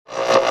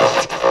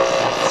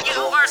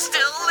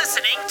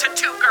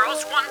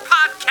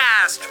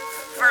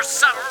for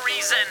some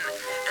reason,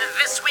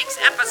 this week's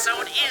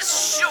episode is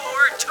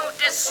sure to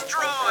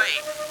destroy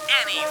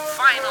any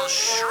final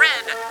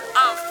shred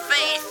of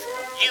faith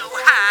you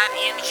had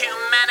in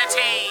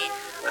humanity.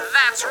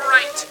 That's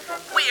right,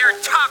 we're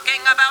talking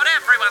about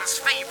everyone's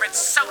favorite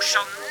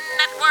social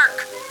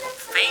network,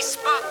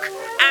 Facebook,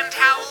 and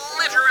how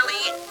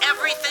literally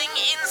everything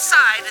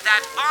inside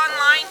that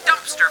online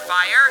dumpster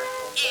fire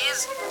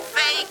is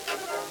fake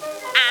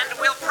and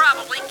will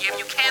probably give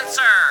you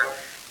cancer.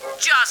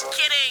 Just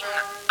kidding,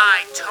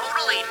 I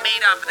totally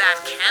made up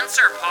that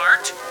cancer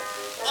part.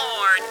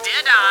 Or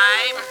did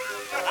I?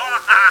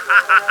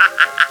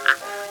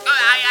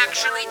 I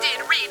actually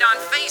did read on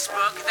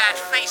Facebook that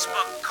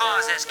Facebook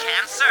causes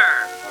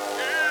cancer.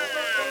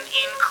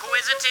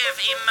 Inquisitive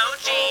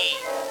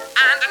emoji.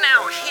 And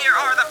now here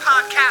are the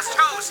podcast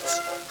hosts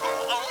who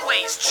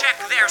always check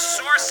their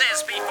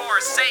sources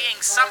before saying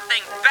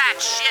something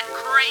batshit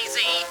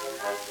crazy.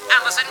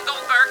 Allison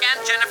Goldberg and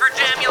Jennifer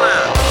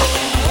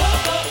Jamula.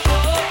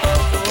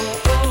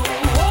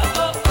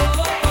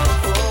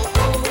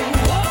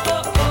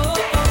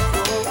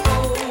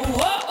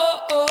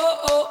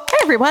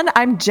 Everyone,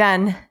 I'm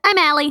Jen. I'm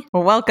Allie.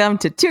 Well, welcome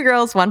to Two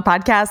Girls, One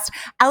Podcast.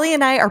 Allie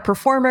and I are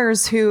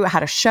performers who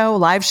had a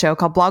live show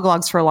called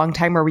Bloglogs for a long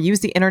time where we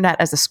used the internet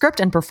as a script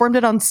and performed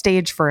it on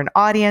stage for an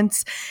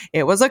audience.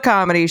 It was a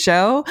comedy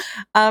show.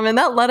 And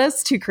that led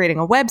us to creating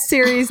a web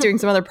series, doing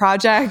some other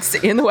projects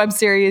in the web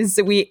series.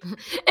 It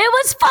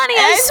was funny,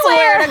 I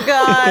swear to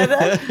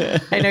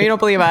God. I know you don't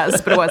believe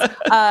us, but it was.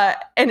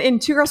 And in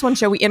Two Girls, One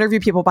Show, we interview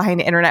people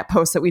behind internet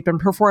posts that we've been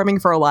performing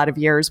for a lot of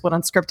years, went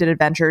on scripted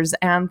adventures,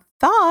 and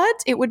thought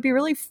it would be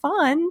really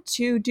fun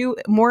to do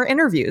more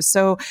interviews.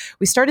 So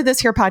we started this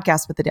here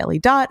podcast with the Daily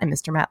Dot and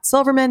Mr. Matt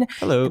Silverman.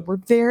 Hello. And we're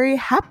very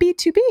happy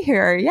to be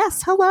here.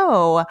 Yes,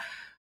 hello.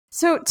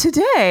 So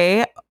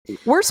today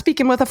we're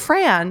speaking with a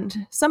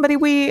friend, somebody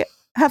we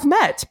have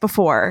met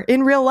before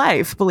in real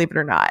life, believe it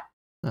or not.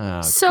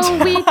 Oh, so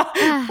we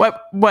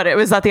what it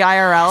was that the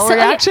IRL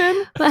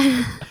reaction?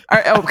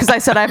 Because I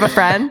said I have a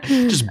friend.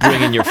 Just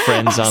bringing your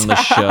friends on the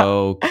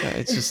show.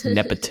 It's just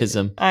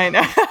nepotism. I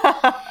know.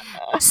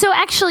 So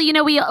actually, you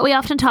know, we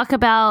often talk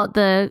about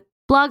the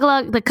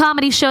Bloglog, the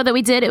comedy show that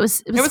we did. It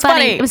was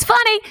funny. It was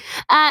funny.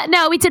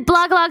 No, we did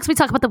Bloglogs. We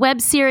talk about the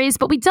web series,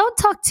 but we don't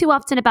talk too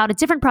often about a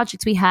different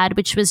project we had,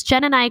 which was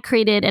Jen and I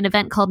created an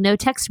event called No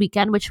Text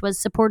Weekend, which was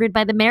supported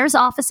by the Mayor's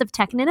Office of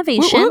Tech and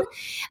Innovation.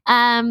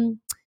 Woo-woo.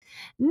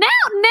 Now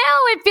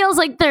it feels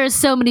like there's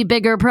so many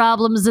bigger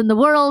problems in the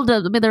world.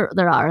 I mean, there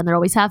are, and there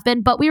always have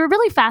been. But we were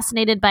really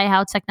fascinated by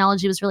how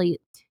technology was really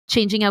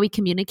changing how we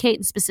communicate,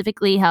 and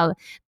specifically how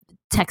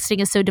texting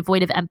is so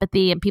devoid of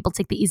empathy, and people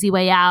take the easy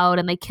way out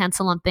and they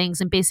cancel on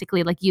things and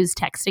basically like use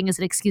texting as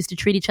an excuse to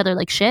treat each other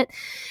like shit.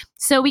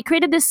 So we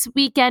created this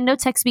weekend, No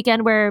Text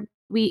Weekend, where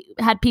we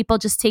had people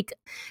just take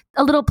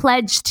a little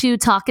pledge to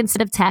talk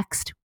instead of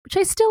text, which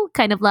I still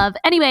kind of love.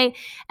 Anyway,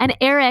 and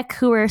Eric,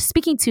 who we're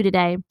speaking to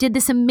today, did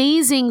this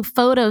amazing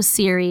photo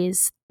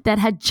series that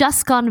had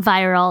just gone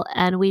viral,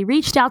 and we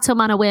reached out to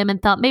him on a whim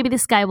and thought maybe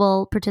this guy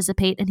will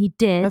participate, and he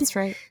did. That's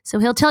right. So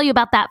he'll tell you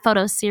about that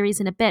photo series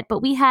in a bit. But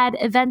we had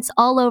events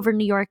all over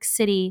New York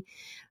City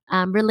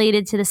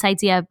related to this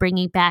idea of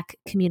bringing back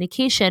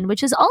communication,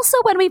 which is also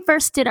when we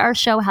first did our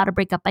show, How to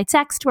Break Up by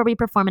Text, where we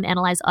perform and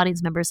analyze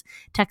audience members'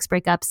 text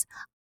breakups.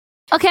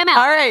 Okay, I'm out.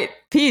 All right.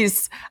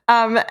 Peace.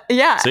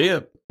 Yeah. See ya.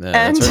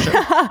 And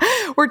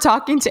we're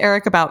talking to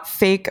Eric about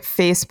fake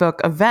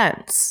Facebook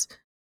events.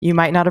 You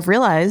might not have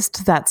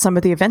realized that some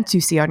of the events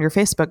you see on your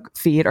Facebook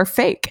feed are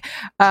fake.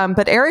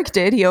 But Eric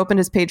did. He opened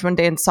his page one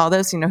day and saw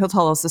this. You know, he'll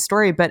tell us the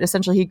story, but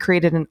essentially he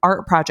created an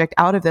art project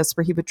out of this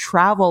where he would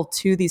travel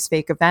to these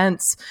fake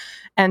events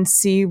and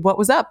see what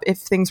was up, if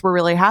things were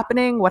really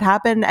happening, what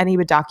happened, and he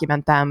would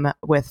document them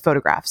with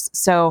photographs.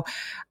 So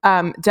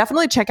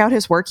definitely check out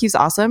his work. He's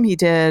awesome. He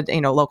did,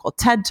 local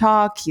TED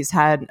Talk. He's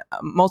had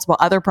multiple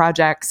other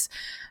projects.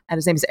 And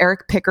his name is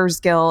Eric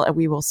Pickersgill, and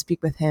we will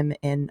speak with him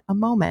in a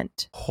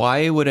moment.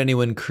 Why would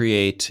anyone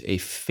create a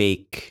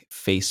fake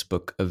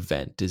Facebook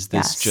event? Is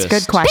this just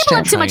good question? People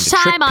have too much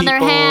time on their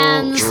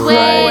hands.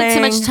 Right. Way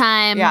too much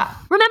time. Yeah.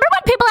 Remember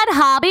when people had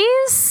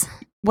hobbies?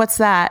 What's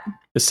that?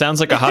 It sounds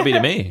like a hobby to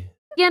me.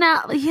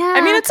 Yeah. I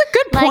mean, it's a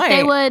good point. Like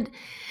they would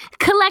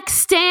collect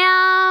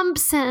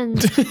stamps and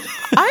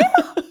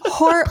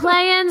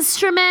play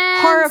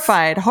instruments.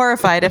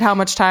 Horrified at how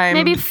much time.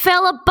 Maybe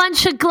fill a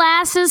bunch of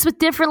glasses with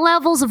different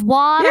levels of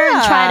water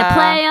and try to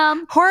play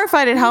them.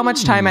 Horrified at how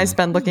much time I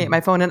spend looking at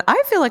my phone. And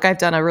I feel like I've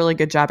done a really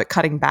good job at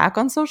cutting back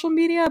on social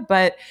media.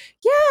 But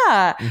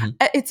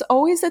it's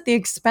always at the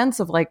expense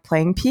of like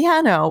playing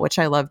piano, which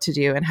I love to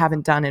do and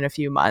haven't done in a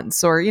few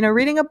months, or,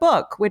 reading a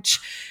book, which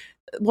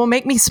will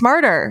make me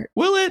smarter.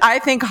 Will it? I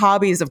think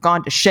hobbies have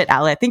gone to shit,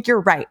 Allie. I think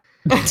you're right.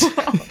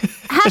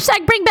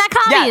 Hashtag bring back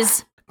hobbies.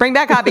 Yes. Bring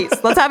back hobbies.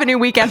 Let's have a new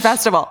weekend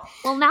festival.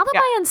 Well, now that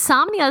my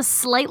insomnia is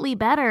slightly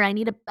better, I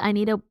need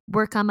to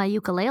work on my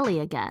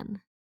ukulele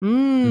again.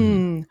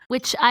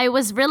 Which I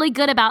was really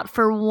good about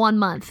for 1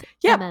 month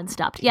and then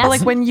stopped. Yes. But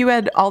like when you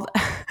had all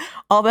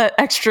that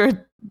extra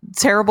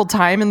terrible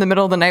time in the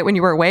middle of the night when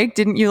you were awake?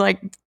 Didn't you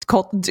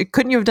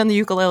couldn't you have done the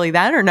ukulele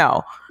then or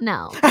no?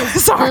 No.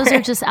 Sorry. Those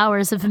are just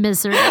hours of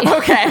misery.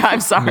 Okay, I'm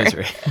sorry.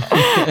 Misery.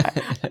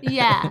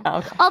 Yeah.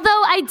 Okay. Although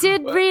I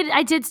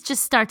did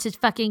just start to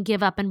fucking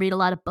give up and read a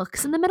lot of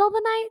books in the middle of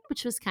the night,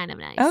 which was kind of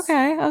nice.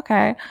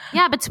 Okay.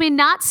 Yeah, between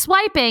not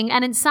swiping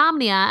and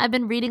insomnia, I've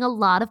been reading a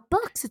lot of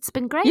books. It's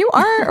been great. You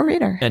are a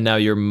reader. And now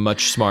you're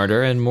much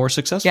smarter and more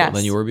successful Yes.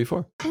 than you were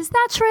before. Is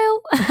that true?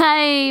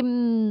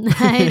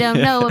 I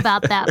don't know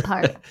about that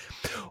part.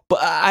 But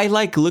I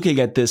like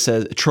looking at this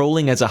as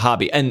trolling as a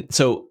hobby. And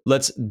so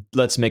let's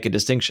make a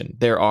distinction.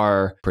 There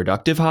are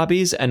productive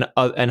hobbies and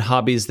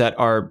hobbies that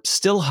are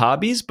still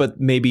hobbies, but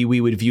maybe we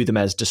would view them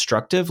as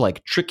destructive,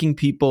 like tricking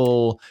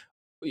people.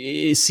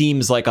 It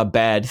seems like a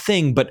bad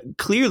thing, but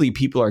clearly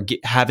people are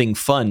having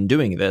fun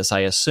doing this, I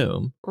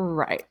assume.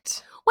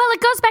 Right. Well, it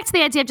goes back to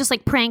the idea of just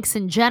like pranks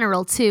in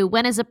general, too.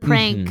 When is a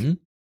prank Mhm.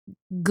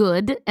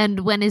 good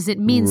and when is it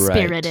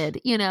mean-spirited,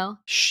 you know?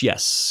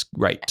 Yes,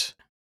 right.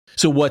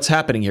 So what's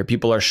happening here?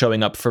 People are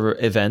showing up for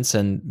events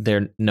and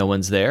no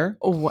one's there.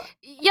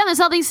 Yeah,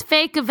 there's all these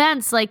fake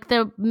events. Like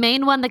the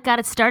main one that got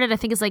it started, I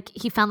think, is like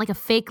he found like a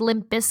fake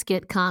Limp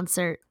Bizkit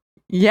concert.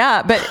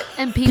 Yeah, but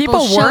And people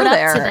were showed up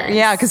there. to this.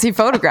 Yeah, because he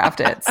photographed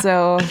it.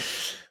 So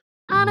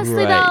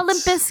Honestly, Right. though, Limp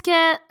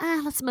Bizkit,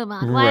 let's move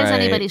on. Why is Right.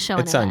 anybody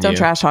showing It's it? on up? don't you.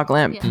 trash talk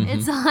Limp. Yeah,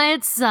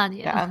 it's on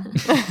you. Yeah.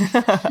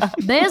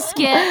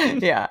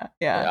 Biscuit. Yeah.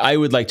 I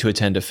would like to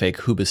attend a fake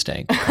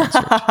Hoobastank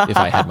concert if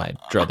I had my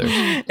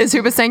druthers. Is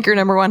Hoobastank your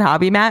number one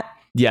hobby, Matt?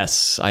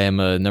 Yes, I am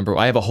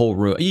I have a whole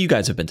room. You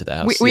guys have been to the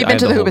house. We've I been have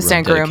to the whole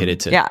Hoobastank room. dedicated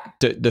to Yeah.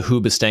 the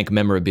Hoobastank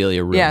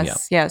memorabilia room.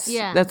 Yes.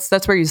 Yeah.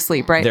 That's where you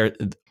sleep, right? There,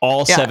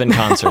 all Yeah. 7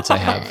 concerts I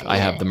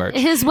have the merch.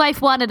 His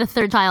wife wanted a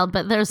third child,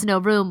 but there's no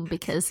room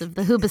because of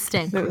the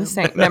Hoobastank. The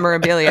Hoobastank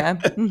memorabilia.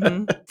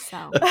 Mhm.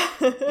 So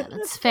yeah,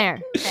 that's fair.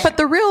 But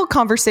the real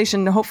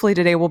conversation, hopefully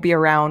today, will be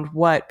around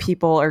what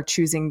people are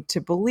choosing to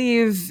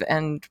believe,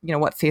 and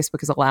what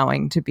Facebook is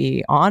allowing to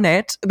be on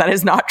it. That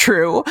is not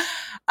true.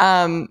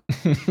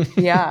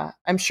 Yeah,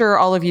 I'm sure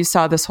all of you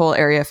saw this whole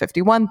Area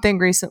 51 thing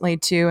recently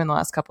too in the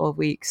last couple of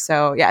weeks.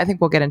 So yeah, I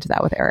think we'll get into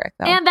that with Eric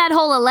though. And that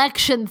whole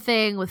election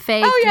thing with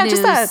fake news.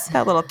 just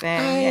that little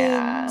thing.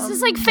 Yeah. It's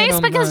just like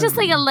Facebook is just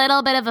like a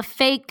little bit of a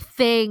fake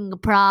thing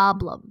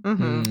problem.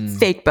 Mhm.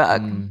 Fake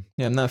bug.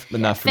 Yeah, I'm not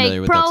familiar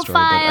Fake with that story, but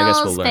I guess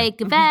we'll profiles, learn.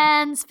 fake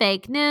events,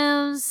 fake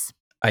news.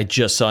 I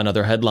just saw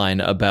another headline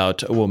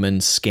about a woman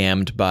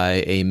scammed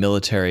by a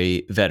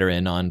military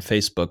veteran on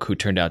Facebook who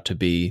turned out to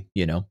be,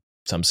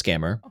 some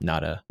scammer,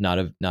 not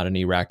an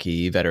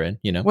Iraqi veteran,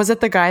 Was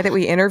it the guy that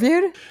we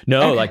interviewed?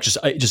 No, Okay. like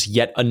just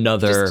yet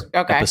another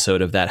Okay.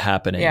 episode of that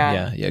happening.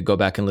 Yeah. Yeah. Go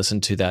back and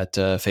listen to that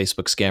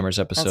Facebook scammers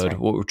episode.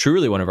 right.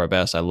 Truly one of our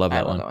best. I love I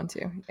that love one. that one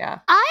too. Yeah.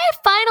 I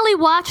finally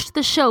watched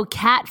the show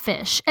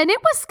Catfish, and it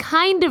was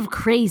kind of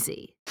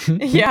crazy.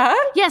 Yeah.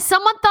 Yeah,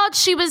 someone thought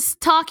she was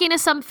talking to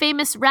some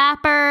famous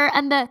rapper,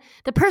 and the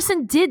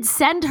person did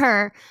send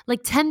her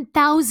like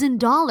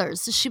 $10,000.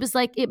 So she was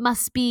like, it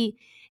must be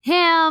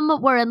him.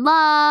 We're in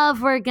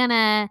love. We're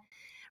gonna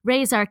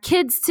raise our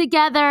kids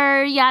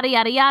together, yada,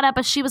 yada, yada.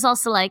 But she was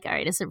also like, all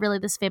right, is it really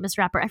this famous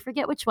rapper? I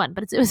forget which one,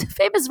 but it was a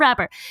famous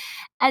rapper.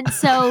 And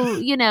so,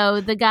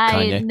 the guy,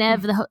 Kanye.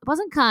 Nev, it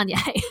wasn't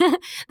Kanye.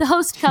 The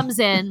host comes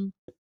in,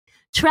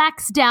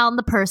 tracks down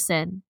the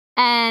person,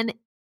 and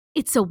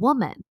it's a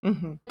woman.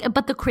 Mm-hmm.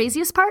 But the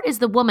craziest part is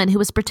the woman who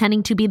was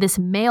pretending to be this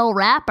male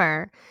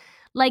rapper,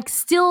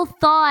 still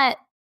thought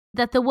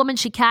that the woman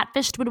she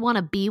catfished would want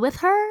to be with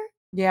her.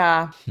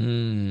 Yeah.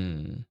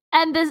 Hmm.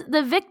 And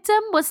the victim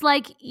was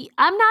like,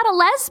 I'm not a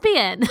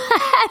lesbian.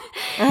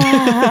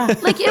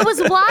 It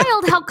was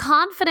wild how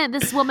confident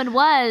this woman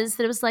was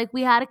that it was like,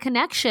 we had a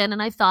connection.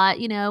 And I thought,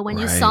 when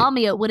you Right. saw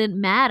me, it wouldn't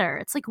matter.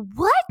 It's like,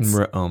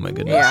 what? Oh my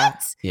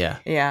goodness. Yeah.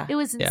 Yeah. Yeah. It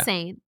was Yeah.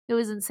 insane. It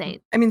was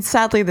insane. I mean,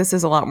 sadly, this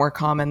is a lot more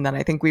common than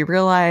I think we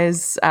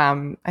realize.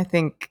 I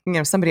think,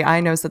 somebody I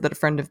know said that a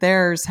friend of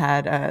theirs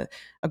had a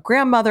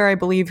grandmother, I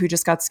believe, who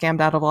just got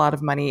scammed out of a lot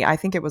of money. I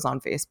think it was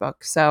on Facebook.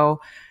 So,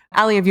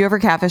 Allie, have you ever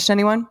catfished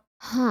anyone?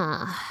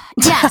 Huh.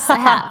 Yes, I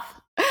have.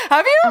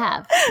 Have you? I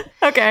have.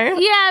 Okay.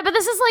 Yeah, but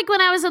this is like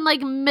when I was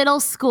in middle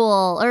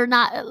school, or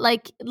not,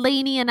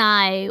 Lainey and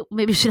I,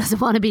 maybe she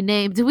doesn't want to be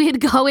named, we'd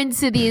go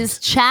into these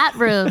chat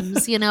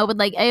rooms, with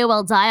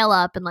AOL dial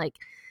up, and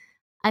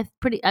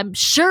I'm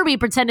sure we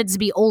pretended to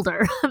be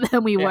older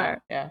than we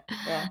were. Yeah.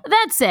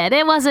 That's it.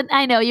 It wasn't,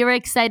 I know, you were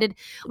excited.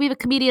 We have a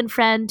comedian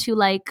friend who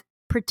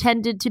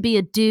pretended to be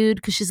a dude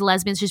because she's a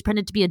lesbian. So she's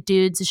pretended to be a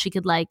dude so she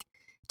could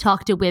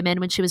talk to women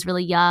when she was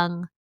really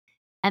young.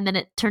 And then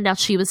it turned out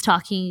she was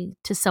talking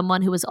to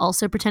someone who was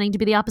also pretending to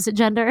be the opposite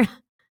gender.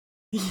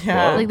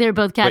 Yeah. They were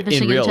both Wait,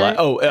 catfishing in real each life?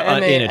 other. Oh,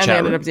 And in a they chat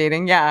ended room. up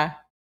dating. Yeah.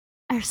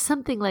 Or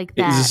something like Is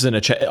that. this in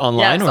a chat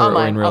online Yes, or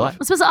online. in real life?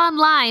 This was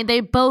online. They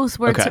both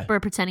were, Okay. were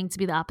pretending to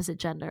be the opposite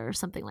gender or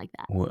something like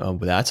that. Well,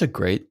 that's a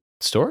great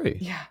story.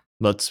 Yeah.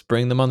 Let's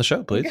bring them on the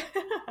show, please.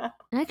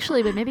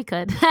 Actually, but maybe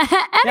could.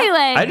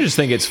 Anyway. I just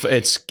think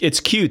it's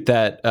cute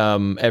that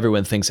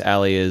everyone thinks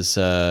Allie is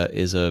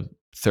a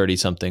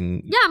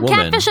 30-something Yeah, I'm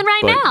woman, catfishing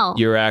right but now.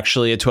 You're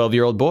actually a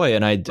 12-year-old boy,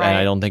 and I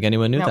don't think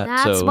anyone knew that.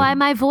 That's so, why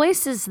my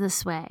voice is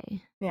this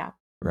way. Yeah.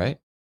 right?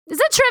 Is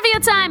it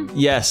trivia time?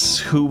 Yes.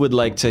 Who would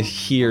like to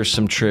hear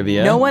some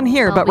trivia? No one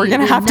here, but we're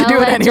going to have to No,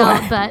 do it I anyway.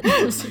 don't, but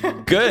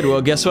Good.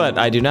 Well, guess what?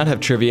 I do not have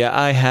trivia.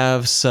 I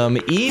have some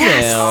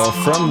email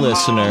from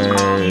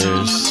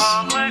listeners.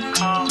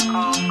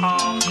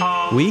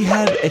 We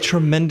had a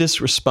tremendous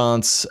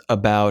response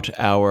about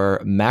our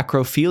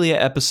macrophilia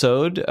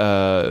episode.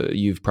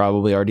 You've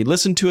probably already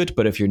listened to it,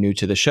 but if you're new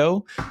to the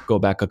show, go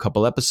back a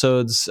couple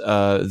episodes.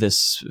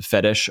 This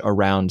fetish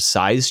around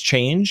size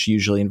change,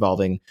 usually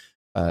involving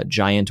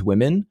giant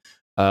women.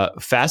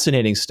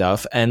 Fascinating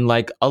stuff. And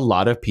like a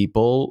lot of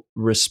people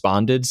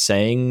responded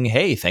saying,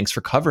 hey, thanks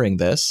for covering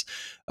this.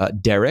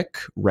 Derek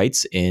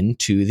writes in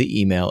to the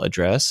email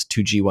address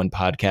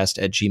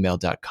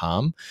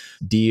 2g1podcast@gmail.com.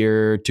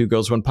 Dear Two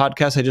Girls One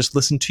Podcast, I just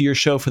listened to your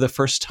show for the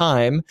first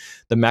time,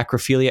 the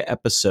macrophilia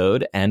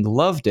episode, and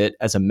loved it.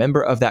 As a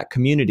member of that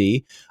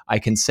community, I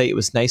can say it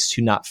was nice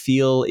to not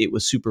feel it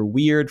was super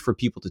weird for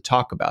people to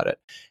talk about it.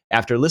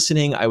 After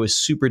listening, I was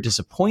super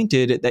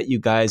disappointed that you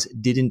guys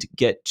didn't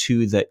get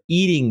to the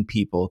eating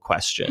people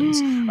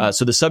questions.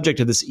 So the subject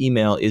of this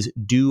email is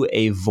Do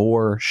a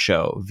Vore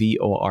Show,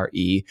 VORE,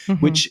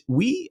 which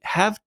we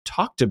have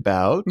talked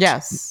about.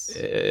 Yes.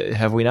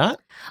 Have we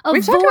not?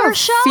 We've talked about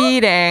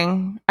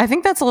feeding. I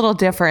think that's a little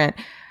different.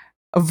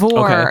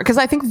 Vore, because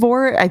I think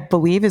Vore, I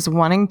believe, is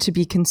wanting to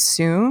be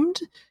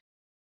consumed.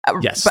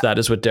 Yes, that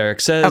is what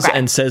Derek says,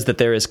 and says that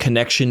there is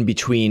connection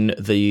between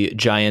the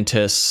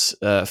giantess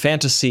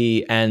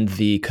fantasy and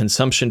the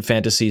consumption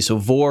fantasy. So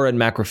Vore and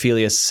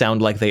macrophilia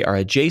sound like they are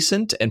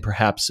adjacent, and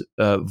perhaps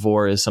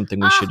Vore is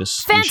something we should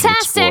explore.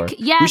 Fantastic.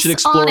 Yes, we should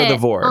explore the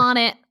Vore. On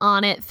it.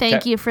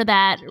 Thank you for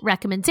that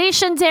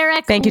recommendation,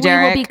 Derek. Thank you,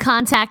 Derek. We will be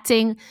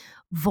contacting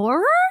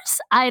Vorers?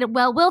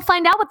 We'll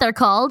find out what they're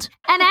called.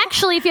 And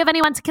actually, if you have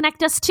anyone to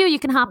connect us to, you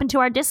can hop into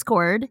our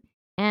Discord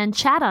and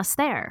chat us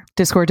there.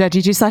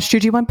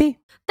 Discord.gg/2G1P.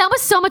 That was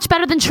so much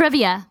better than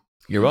trivia.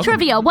 You're welcome.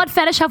 Trivia, what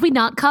fetish have we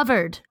not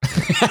covered?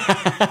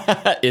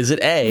 Is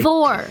it A?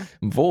 Vore.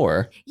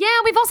 Mm-hmm. Yeah,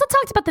 we've also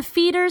talked about the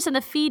feeders and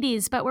the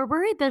feedies, but we're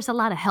worried there's a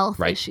lot of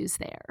health issues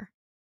there.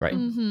 Right.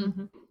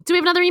 Do we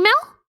have another email?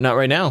 Not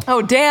right now.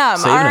 Oh, damn.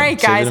 All right,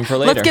 guys.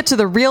 Let's get to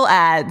the real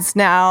ads.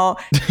 Now,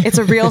 it's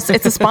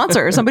a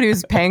sponsor, somebody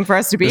who's paying for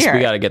us to be here. We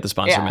got to get the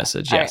sponsor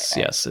message.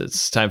 Yes.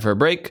 It's time for a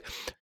break.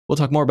 We'll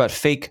talk more about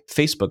fake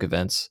Facebook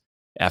events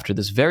after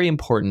this very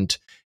important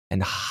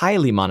and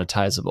highly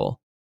monetizable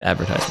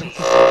advertisement.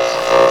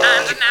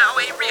 And now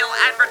a real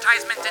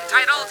advertisement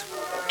entitled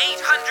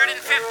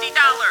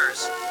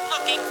 $850.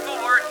 Looking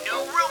for new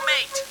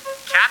roommate.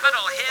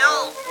 Capitol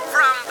Hill.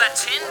 From the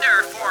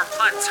Tinder for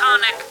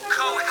platonic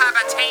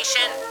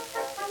cohabitation.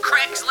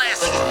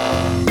 Craigslist.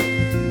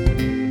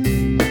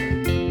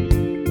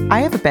 I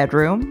have a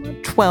bedroom,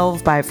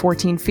 12 by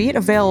 14 feet,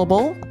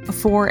 available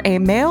for a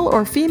male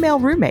or female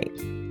roommate.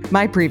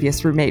 My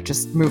previous roommate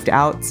just moved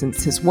out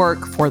since his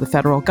work for the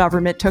federal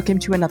government took him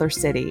to another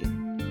city.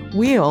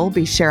 We'll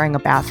be sharing a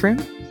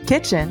bathroom,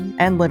 kitchen,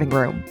 and living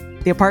room.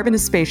 The apartment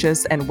is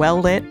spacious and well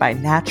lit by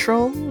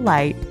natural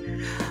light.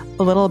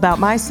 A little about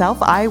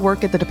myself. I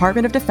work at the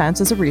Department of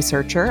Defense as a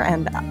researcher,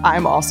 and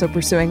I'm also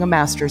pursuing a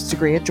master's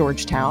degree at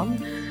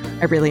Georgetown.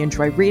 I really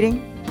enjoy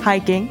reading,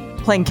 hiking,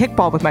 playing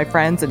kickball with my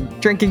friends,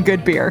 and drinking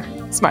good beer.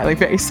 Smiley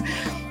face.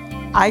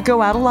 I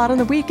go out a lot on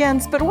the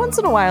weekends, but once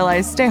in a while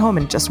I stay home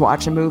and just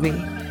watch a movie.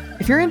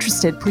 If you're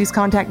interested, please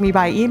contact me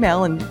by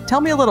email and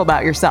tell me a little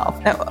about yourself.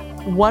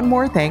 One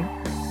more thing.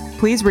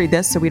 Please read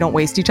this so we don't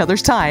waste each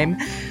other's time.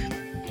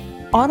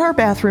 On our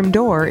bathroom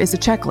door is a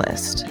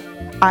checklist.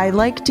 I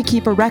like to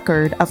keep a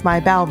record of my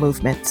bowel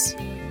movements,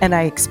 and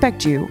I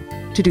expect you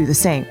to do the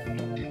same.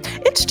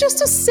 It's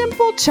just a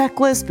simple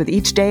checklist with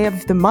each day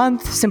of the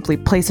month. Simply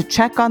place a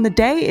check on the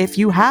day if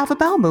you have a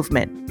bowel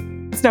movement.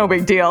 It's no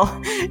big deal.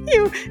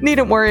 You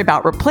needn't worry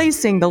about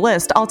replacing the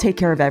list. I'll take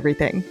care of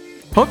everything.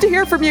 Hope to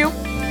hear from you.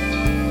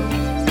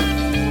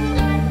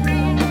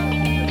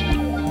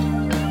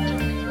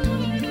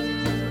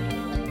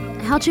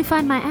 How'd you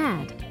find my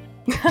ad?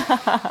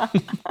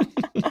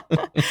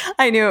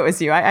 I knew it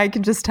was you. I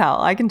can just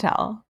tell. I can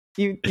tell.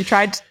 You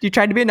tried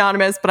to be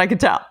anonymous, but I could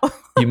tell.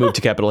 You moved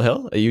to Capitol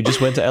Hill? You just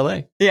went to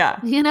LA? Yeah.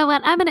 You know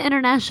what? I'm an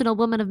international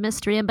woman of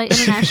mystery, and by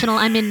international,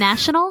 I mean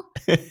national.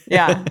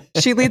 Yeah.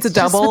 She leads a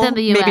double,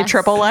 maybe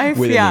triple life.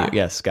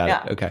 Yes,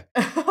 got it. Okay.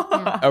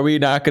 Are we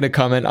not going to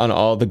comment on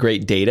all the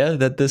great data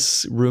that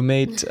this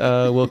roommate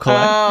will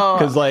collect?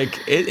 Because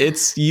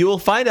it's you will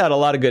find out a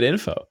lot of good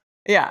info.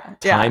 Yeah.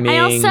 Timing. I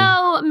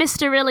also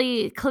missed a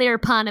really clear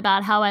pun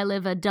about how I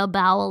live a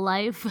bowel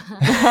life.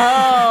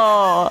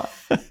 Oh,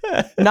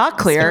 not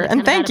clear.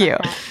 And thank you.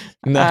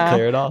 Not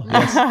clear at all.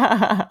 Yes.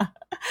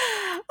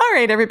 All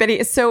right,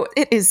 everybody. So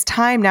it is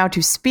time now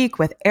to speak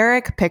with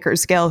Eric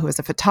Pickersgill, who is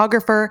a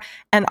photographer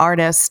and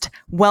artist.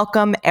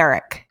 Welcome,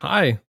 Eric.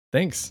 Hi.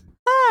 Thanks.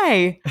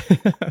 Hi.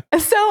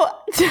 So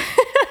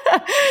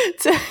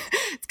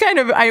it's kind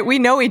of, we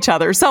know each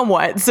other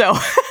somewhat, so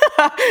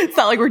it's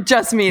not like we're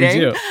just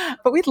meeting.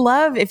 But we'd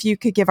love if you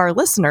could give our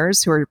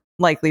listeners, who are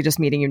likely just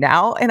meeting you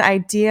now, an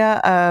idea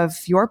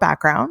of your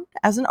background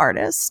as an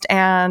artist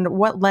and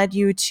what led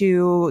you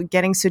to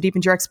getting so deep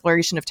into your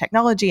exploration of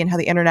technology and how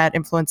the internet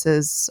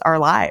influences our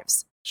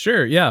lives.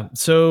 Sure. Yeah.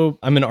 So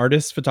I'm an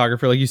artist,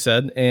 photographer, like you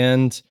said,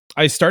 and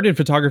I started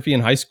photography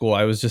in high school.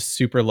 I was just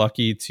super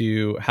lucky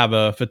to have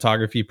a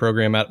photography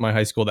program at my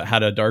high school that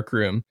had a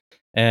darkroom.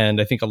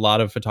 And I think a lot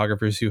of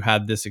photographers who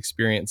had this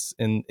experience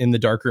in the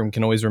darkroom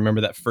can always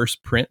remember that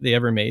first print they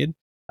ever made,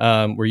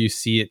 where you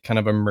see it kind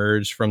of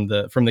emerge from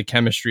the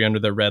chemistry under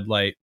the red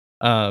light.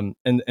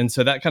 And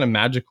so that kind of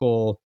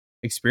magical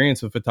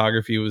experience with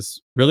photography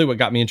was really what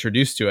got me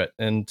introduced to it.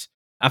 And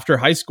after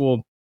high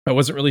school, I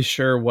wasn't really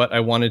sure what I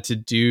wanted to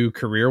do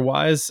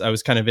career-wise. I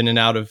was kind of in and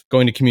out of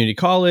going to community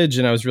college,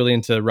 and I was really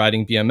into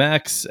riding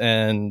BMX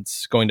and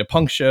going to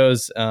punk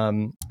shows.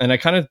 And I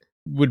kind of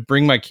would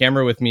bring my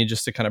camera with me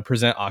just to kind of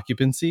present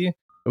occupancy.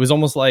 It was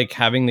almost like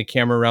having the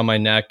camera around my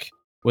neck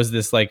was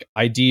this like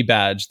ID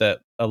badge that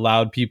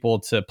allowed people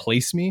to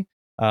place me.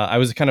 I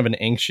was kind of an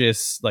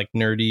anxious, like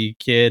nerdy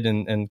kid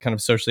and kind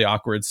of socially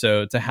awkward.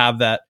 So to have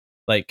that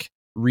like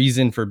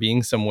reason for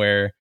being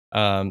somewhere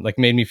like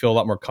made me feel a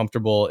lot more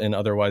comfortable in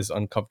otherwise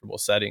uncomfortable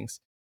settings.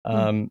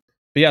 But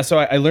yeah, so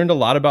I learned a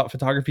lot about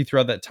photography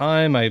throughout that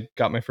time. I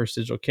got my first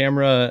digital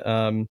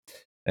camera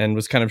and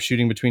was kind of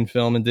shooting between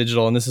film and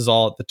digital. And this is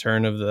all at the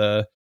turn of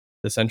the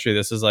century.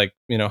 This is like,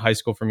 high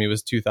school for me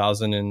was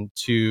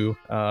 2002,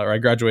 or I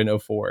graduated in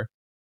 2004.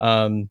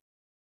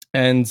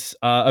 And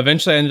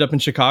eventually I ended up in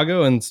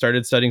Chicago and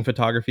started studying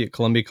photography at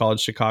Columbia College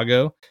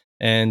Chicago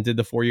and did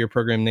the 4-year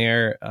program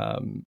there.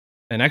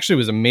 And actually it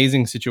was an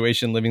amazing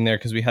situation living there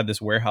because we had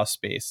this warehouse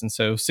space. And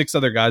so 6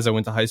 other guys I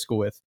went to high school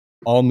with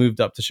all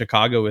moved up to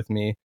Chicago with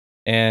me.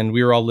 And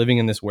we were all living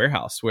in this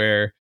warehouse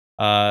where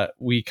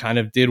we kind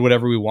of did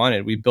whatever we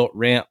wanted. We built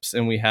ramps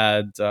and we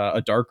had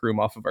a dark room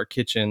off of our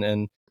kitchen.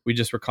 And we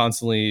just were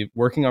constantly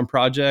working on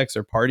projects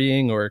or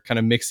partying or kind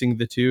of mixing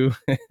the two.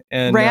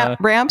 And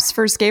ramps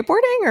for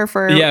skateboarding or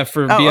for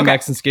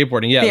BMX and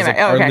skateboarding. Yeah, BMX. Like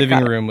our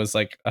living room was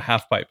like a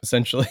half pipe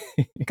essentially.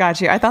 Got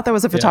you. I thought that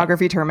was a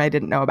photography term I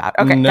didn't know about.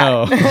 Okay,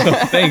 no,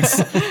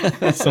 thanks.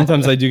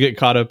 Sometimes I do get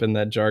caught up in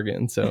that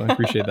jargon, so I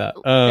appreciate that.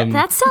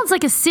 That sounds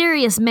like a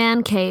serious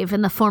man cave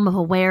in the form of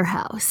a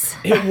warehouse.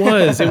 It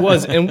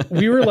was, and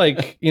we were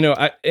like,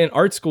 in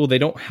art school they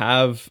don't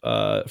have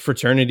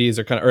fraternities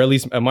or at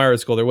least at my art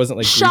school there wasn't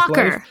like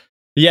shocker.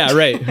 Yeah,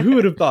 right. Who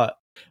would have thought?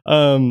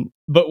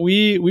 But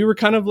we were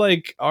kind of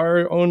like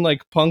our own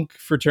like punk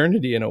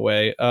fraternity in a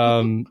way.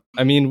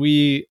 I mean,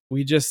 we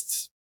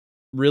just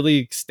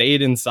really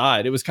stayed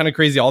inside. It was kind of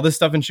crazy. All this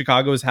stuff in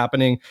Chicago was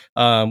happening.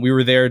 We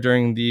were there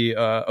during the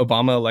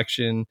Obama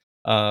election,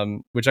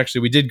 which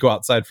actually we did go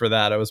outside for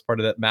that. I was part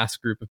of that mass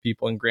group of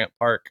people in Grant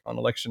Park on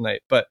election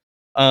night. But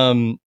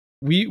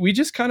we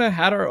just kind of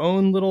had our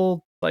own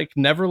little like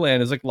Neverland.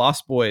 It was like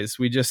Lost Boys.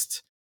 We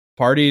just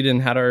partied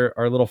and had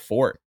our little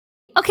fort.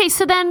 Okay,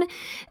 so then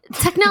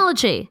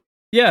technology.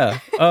 Yeah,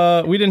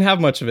 we didn't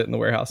have much of it in the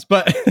warehouse,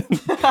 but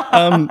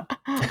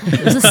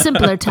it was a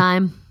simpler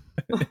time.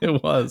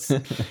 It was.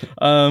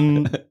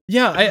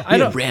 Yeah, I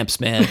don't. Ramps,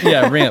 man.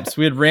 Yeah, ramps.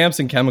 We had ramps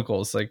and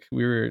chemicals. Like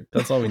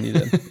that's all we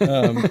needed.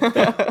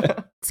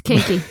 It's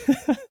kinky.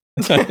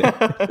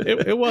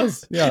 It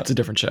was. Yeah, it's a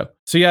different show.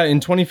 So yeah, in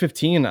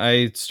 2015,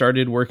 I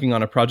started working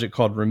on a project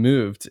called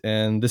Removed,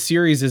 and the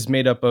series is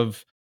made up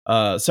of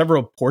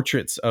several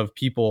portraits of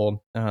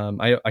people.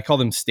 I call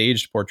them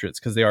staged portraits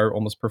because they are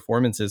almost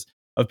performances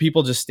of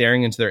people just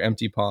staring into their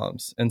empty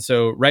palms. And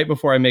so right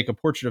before I make a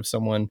portrait of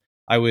someone,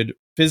 I would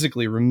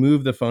physically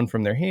remove the phone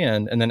from their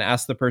hand and then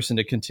ask the person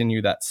to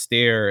continue that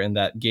stare and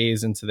that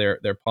gaze into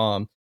their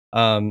palm.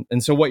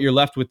 And so what you're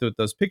left with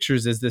those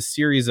pictures is this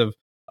series of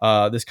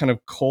this kind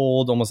of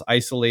cold, almost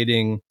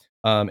isolating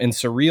and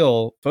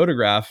surreal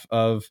photograph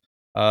of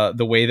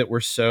the way that we're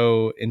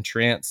so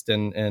entranced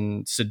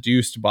and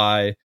seduced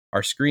by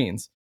our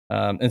screens.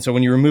 And so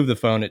when you remove the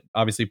phone, it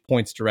obviously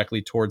points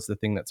directly towards the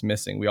thing that's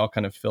missing. We all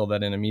kind of fill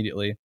that in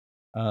immediately.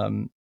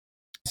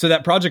 So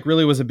that project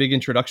really was a big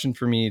introduction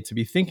for me to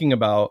be thinking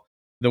about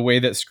the way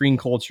that screen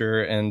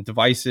culture and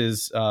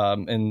devices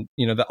and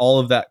that all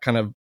of that kind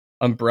of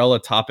umbrella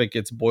topic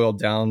gets boiled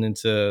down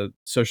into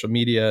social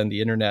media and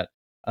the internet.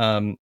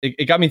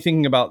 It got me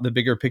thinking about the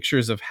bigger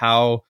pictures of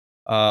how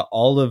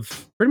all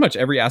of pretty much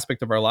every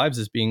aspect of our lives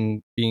is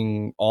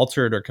being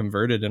altered or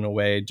converted in a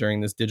way during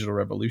this digital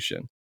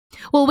revolution.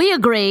 Well, we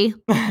agree.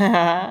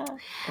 And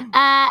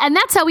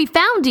that's how we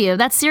found you.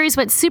 That series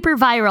went super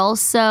viral.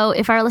 So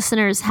if our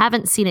listeners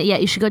haven't seen it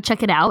yet, you should go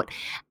check it out.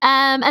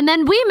 And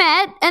then we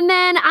met. And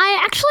then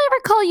I actually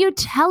recall you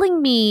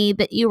telling me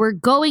that you were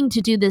going to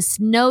do this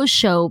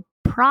no-show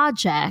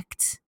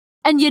project.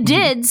 And you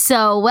did.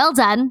 So well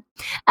done.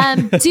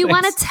 Do you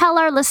want to tell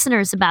our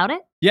listeners about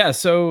it? Yeah,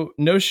 so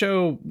No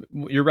Show,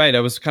 you're right.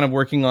 I was kind of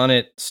working on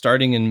it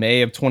starting in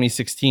May of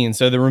 2016.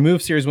 So the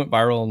Remove series went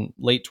viral in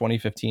late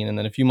 2015. And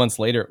then a few months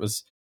later, it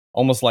was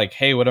almost like,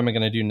 hey, what am I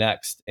going to do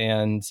next?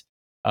 And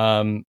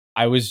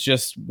I was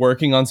just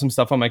working on some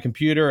stuff on my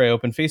computer. I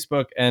opened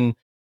Facebook, and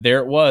there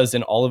it was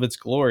in all of its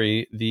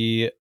glory,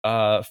 the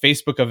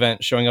Facebook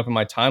event showing up in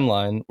my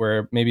timeline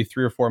where maybe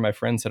 3 or 4 of my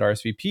friends had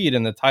RSVP'd,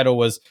 and the title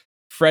was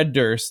Fred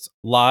Durst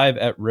live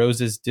at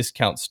Rose's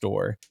discount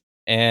store.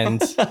 And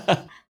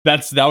that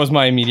was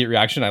my immediate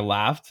reaction. I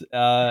laughed.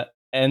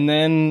 And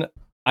then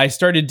I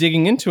started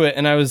digging into it,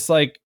 and I was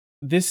like,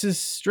 this is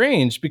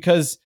strange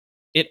because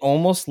it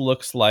almost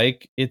looks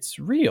like it's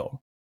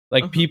real.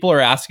 Like people are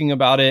asking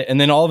about it.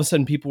 And then all of a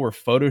sudden people were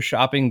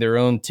photoshopping their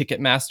own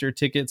Ticketmaster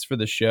tickets for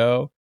the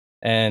show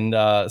and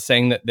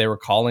saying that they were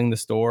calling the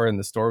store, and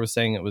the store was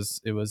saying it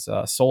was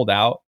sold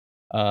out.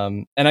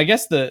 And I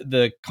guess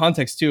the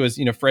context too is,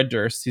 Fred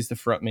Durst, he's the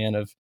front man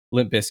of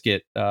Limp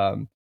Bizkit.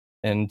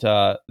 And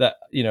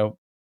that,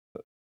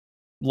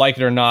 like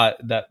it or not,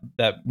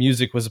 that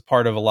music was a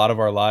part of a lot of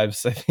our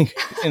lives, I think,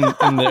 in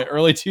the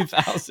early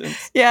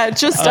 2000s. Yeah,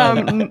 just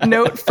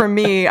note from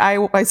me,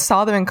 I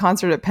saw them in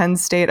concert at Penn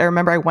State. I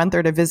remember I went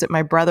there to visit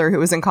my brother who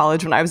was in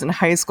college when I was in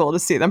high school to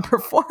see them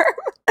perform.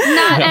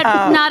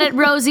 Not at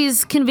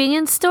Rosie's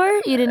convenience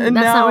store? You didn't?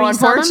 That's not where you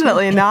saw them?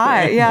 Unfortunately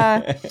not.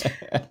 Yeah.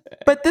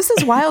 But this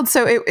is wild.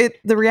 So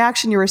the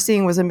reaction you were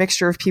seeing was a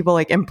mixture of people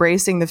like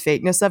embracing the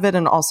fakeness of it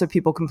and also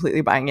people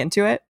completely buying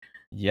into it.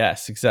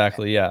 Yes,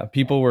 exactly. Yeah.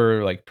 People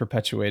were like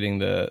perpetuating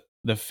the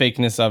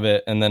fakeness of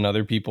it, and then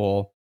other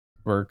people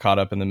were caught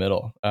up in the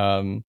middle.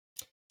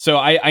 So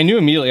I knew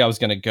immediately I was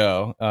going to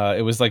go.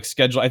 It was like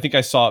scheduled. I think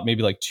I saw it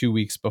maybe like 2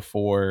 weeks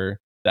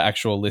before the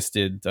actual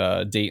listed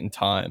date and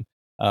time.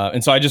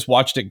 And so I just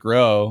watched it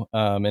grow,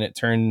 and it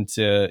turned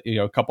to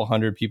a couple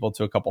hundred people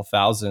to a couple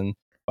thousand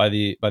by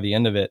the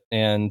end of it.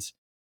 And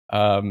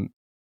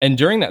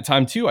during that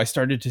time too, I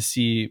started to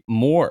see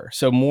more.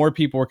 So more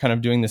people were kind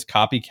of doing this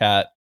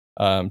copycat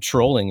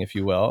trolling, if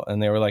you will,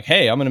 and they were like,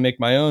 "Hey, I'm going to make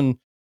my own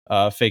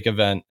fake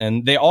event."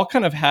 And they all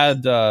kind of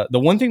had the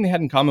one thing they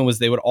had in common was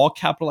they would all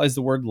capitalize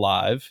the word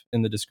 "live"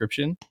 in the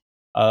description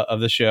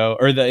of the show,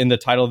 or in the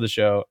title of the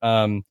show.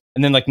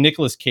 And then like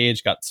Nicolas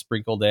Cage got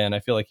sprinkled in. I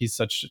feel like he's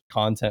such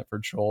content for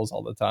trolls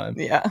all the time.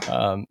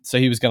 Yeah. So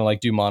he was going to like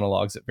do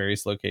monologues at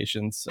various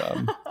locations.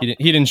 He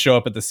didn't show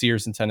up at the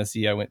Sears in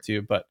Tennessee I went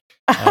to, but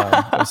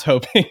I was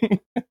hoping.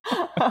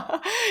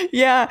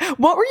 Yeah.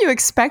 What were you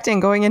expecting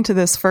going into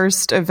this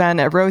first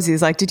event at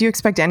Rosie's? Like, did you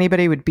expect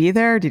anybody would be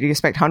there? Did you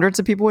expect hundreds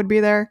of people would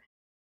be there?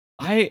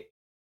 I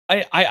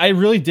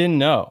really didn't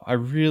know. I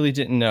really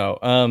didn't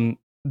know.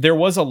 There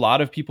was a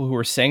lot of people who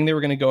were saying they were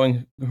going to go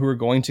and who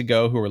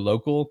were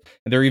local.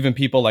 And there were even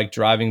people like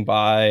driving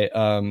by.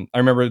 I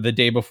remember the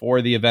day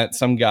before the event,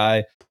 some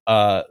guy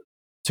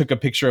took a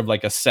picture of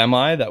like a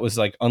semi that was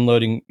like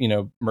unloading,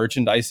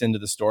 merchandise into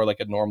the store,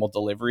 like a normal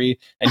delivery.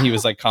 And he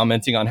was like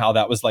commenting on how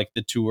that was like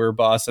the tour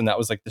bus, and that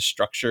was like the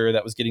structure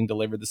that was getting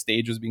delivered. The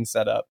stage was being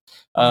set up.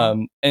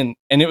 And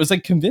it was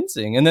like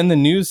convincing. And then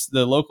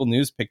the local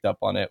news picked up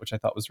on it, which I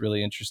thought was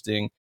really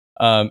interesting.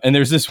 And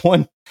there's this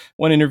one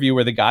interview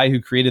where the guy who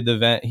created the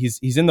event,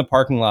 he's in the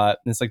parking lot,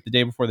 and it's like the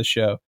day before the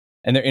show,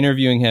 and they're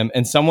interviewing him,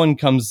 and someone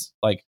comes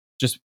like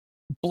just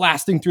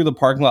blasting through the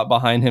parking lot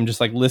behind him,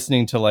 just like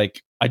listening to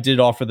like "I Did It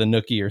All for the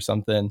Nookie" or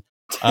something.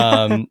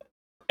 And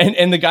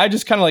the guy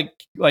just kind of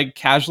like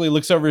casually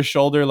looks over his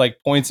shoulder, like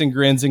points and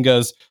grins and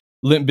goes,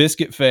 "Limp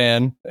Bizkit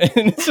fan."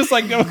 And it's just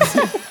like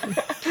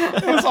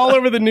it was all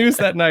over the news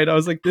that night. I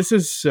was like, this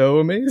is so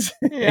amazing.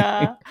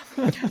 Yeah.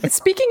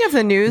 Speaking of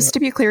the news, to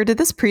be clear, did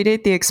this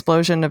predate the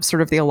explosion of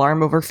sort of the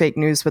alarm over fake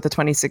news with the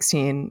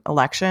 2016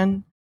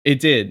 election? It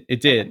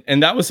did.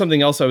 And that was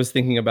something else I was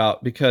thinking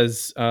about,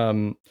 because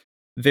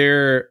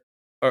there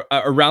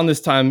around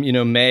this time,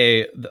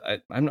 May,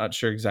 I'm not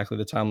sure exactly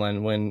the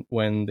timeline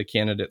when the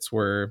candidates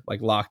were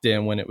like locked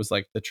in, when it was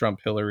like the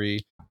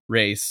Trump-Hillary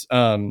race.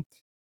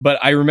 But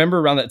I remember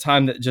around that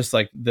time that just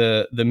like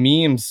the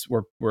memes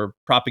were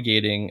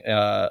propagating,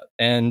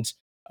 and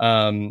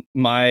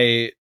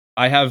I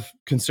have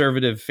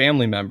conservative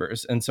family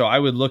members, and so I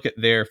would look at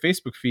their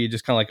Facebook feed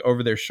just kind of like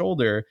over their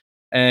shoulder,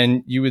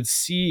 and you would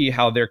see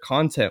how their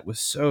content was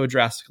so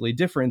drastically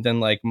different than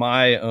like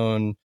my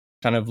own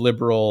kind of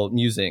liberal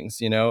musings,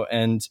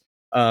 and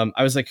I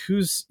was like,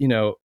 who's,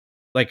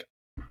 like,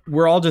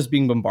 we're all just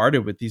being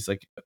bombarded with these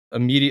like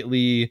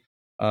immediately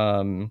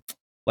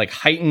like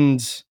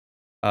heightened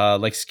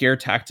like scare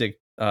tactic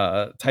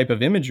type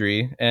of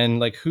imagery, and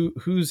like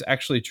who's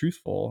actually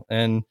truthful.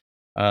 And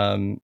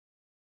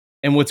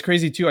what's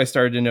crazy too, I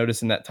started to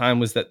notice in that time,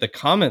 was that the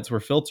comments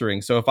were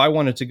filtering. So if I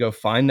wanted to go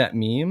find that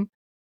meme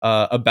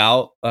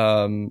about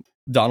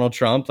Donald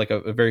Trump, like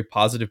a very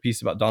positive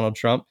piece about Donald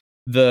Trump,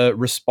 the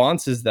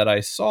responses that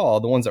I saw,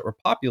 the ones that were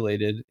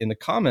populated in the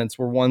comments,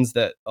 were ones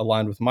that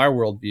aligned with my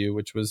worldview,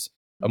 which was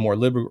a more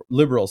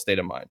liberal state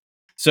of mind.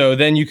 So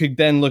then you could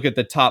then look at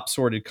the top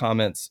sorted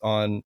comments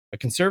on a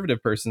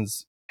conservative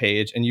person's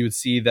page, and you would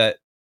see that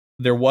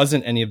there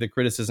wasn't any of the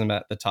criticism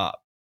at the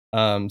top.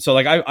 So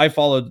like I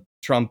followed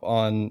Trump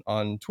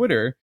on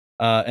Twitter,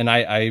 and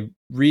I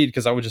read,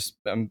 because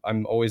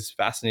I'm always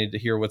fascinated to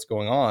hear what's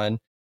going on.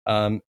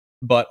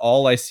 But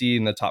all I see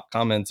in the top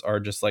comments are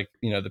just like,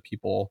 the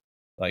people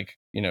like,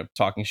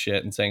 talking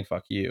shit and saying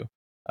fuck you.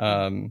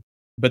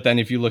 But then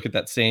if you look at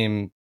that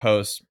same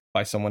post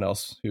by someone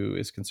else who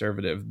is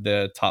conservative,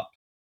 the top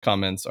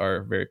comments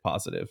are very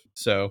positive.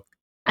 So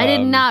I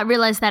did not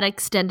realize that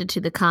extended to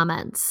the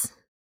comments.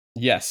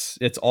 Yes,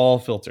 it's all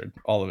filtered,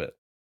 all of it,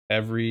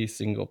 every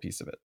single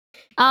pice of it.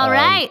 All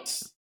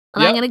right.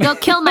 Well, I'm going to go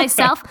kill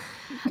myself.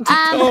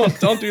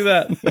 Don't do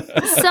that.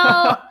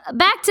 So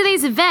back to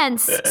these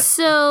events.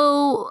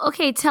 So,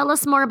 okay, tell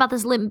us more about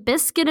this Limp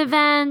Bizkit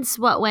events.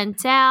 What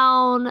went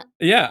down?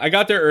 Yeah, I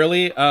got there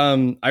early.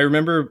 I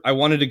remember I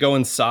wanted to go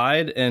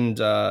inside and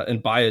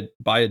buy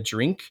a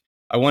drink.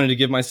 I wanted to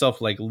give myself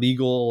like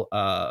legal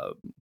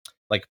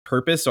like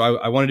purpose. So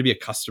I wanted to be a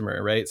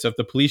customer, right? So if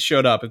the police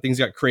showed up, if things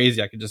got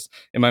crazy, I could just,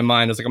 in my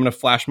mind, I was like, I'm going to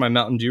flash my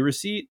Mountain Dew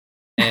receipt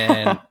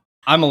and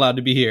I'm allowed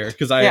to be here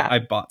because I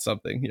bought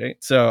something, right?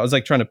 So I was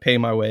like trying to pay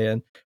my way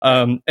in.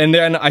 And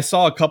then I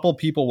saw a couple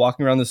people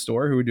walking around the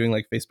store who were doing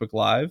like Facebook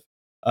Live.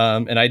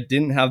 And I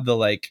didn't have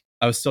I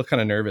was still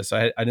kind of nervous.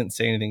 So I didn't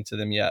say anything to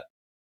them yet.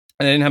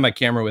 And I didn't have my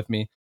camera with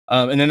me.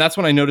 And then that's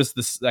when I noticed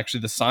the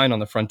sign on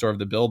the front door of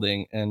the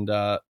building. And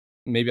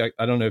maybe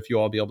I don't know if you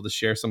all be able to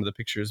share some of the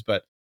pictures,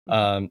 but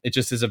it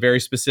just is a very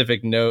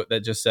specific note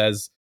that just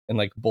says in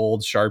like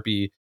bold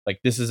Sharpie, like,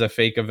 this is a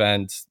fake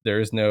event. There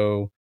is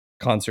no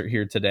concert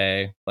here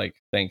today. Like,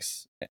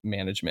 thanks,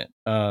 management.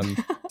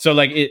 So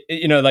like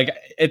it like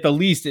at the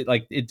least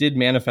it did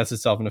manifest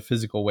itself in a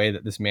physical way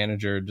that this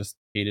manager just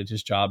hated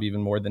his job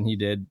even more than he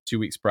did 2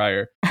 weeks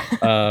prior.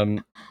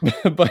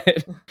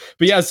 But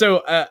yeah,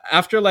 so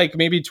after like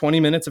maybe 20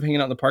 minutes of hanging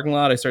out in the parking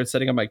lot, I started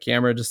setting up my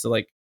camera just to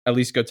like at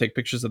least go take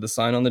pictures of the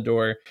sign on the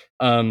door.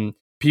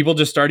 People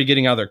just started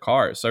getting out of their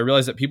cars. So I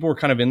realized that people were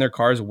kind of in their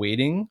cars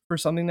waiting for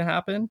something to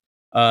happen.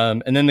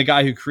 And then the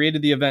guy who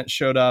created the event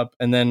showed up.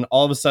 And then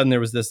all of a sudden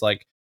there was this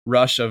like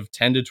rush of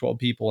 10 to 12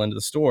 people into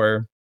the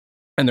store.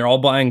 And they're all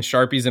buying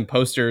Sharpies and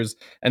posters.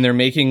 And they're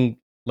making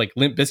like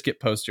Limp Bizkit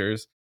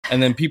posters.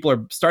 And then people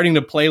are starting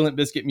to play Limp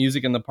Bizkit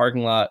music in the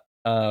parking lot.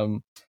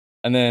 And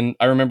then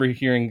I remember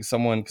hearing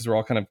someone, because we're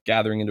all kind of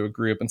gathering into a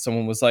group, and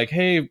someone was like,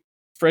 "Hey,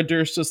 Fred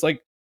Durst just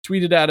like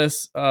tweeted at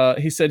us.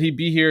 He said he'd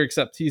be here,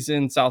 except he's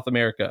in South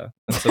America."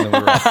 And so then we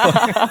were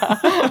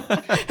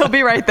all he'll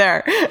be right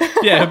there.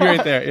 Yeah, he'll be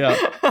right there.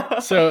 Yeah.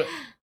 So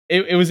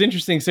it was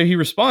interesting. So he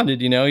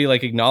responded, he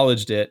like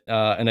acknowledged it.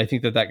 And I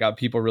think that got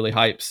people really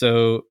hyped.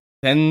 So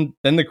then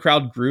the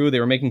crowd grew. They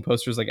were making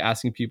posters like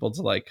asking people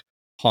to like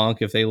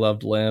honk if they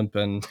loved Limp,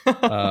 and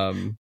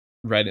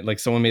right, like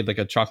someone made like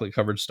a chocolate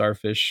covered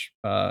starfish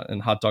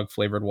and hot dog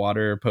flavored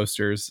water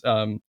posters.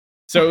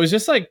 So it was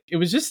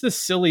just this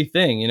silly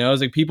thing, it was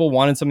like people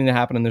wanted something to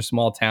happen in their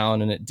small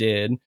town, and it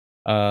did.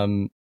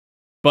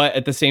 But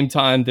at the same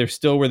time, there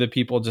still were the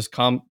people just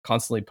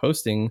constantly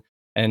posting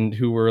and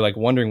who were like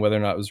wondering whether or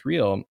not it was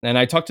real. And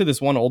I talked to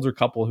this one older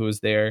couple who was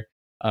there,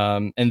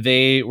 and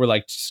they were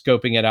like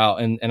scoping it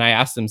out. And I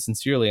asked them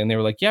sincerely, and they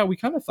were like, "Yeah, we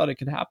kind of thought it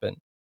could happen."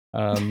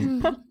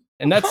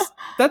 And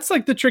that's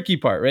like the tricky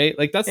part, right?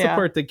 Like that's the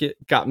part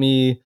that got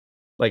me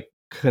like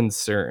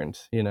concerned,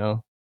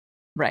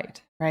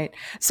 Right.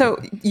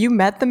 So you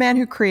met the man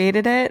who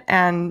created it,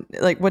 and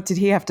like, what did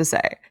he have to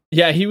say?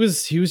 Yeah, he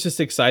was just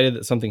excited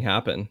that something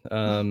happened.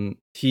 I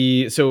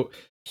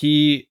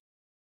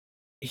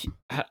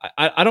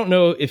don't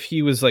know if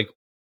he was like,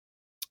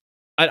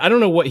 I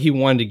don't know what he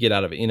wanted to get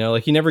out of it.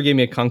 Like he never gave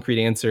me a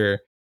concrete answer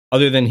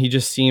other than he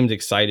just seemed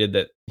excited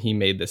that he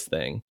made this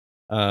thing.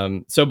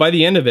 So by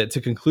the end of it,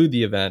 to conclude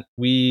the event,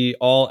 we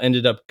all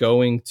ended up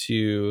going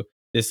to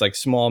this like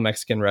small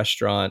Mexican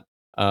restaurant.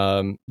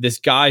 This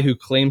guy who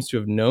claims to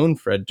have known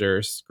Fred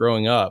Durst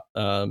growing up,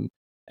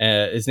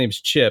 his name's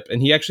Chip,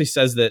 and he actually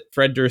says that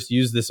Fred Durst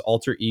used this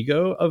alter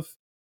ego of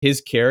his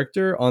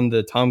character on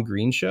the Tom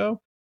Green show.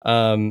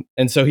 And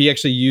so he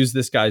actually used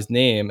this guy's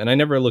name, and I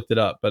never looked it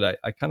up, but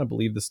I kind of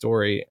believe the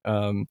story.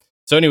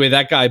 So anyway,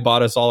 that guy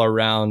bought us all a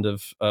round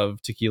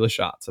of tequila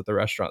shots at the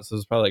restaurant. So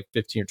there's probably like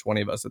 15 or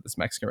 20 of us at this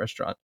Mexican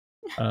restaurant.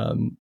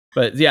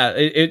 But yeah,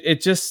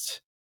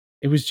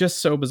 it was just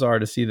so bizarre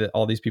to see that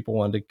all these people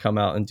wanted to come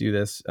out and do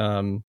this.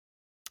 And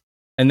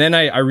then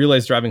I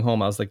realized driving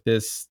home, I was like,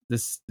 this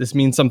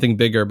means something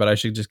bigger, but I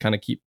should just kind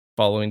of keep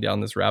following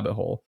down this rabbit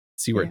hole,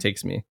 see where it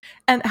takes me.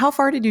 And how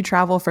far did you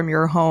travel from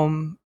your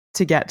home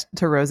to get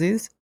to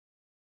Rosie's?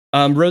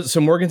 So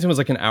Morganton was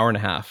like an hour and a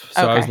half.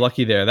 So I was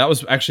lucky there. That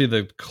was actually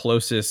the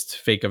closest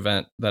fake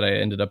event that I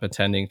ended up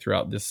attending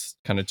throughout this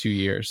kind of 2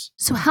 years.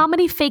 So how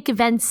many fake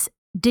events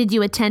did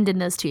you attend in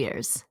those 2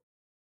 years?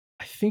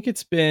 I think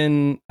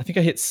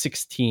I hit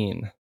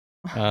 16.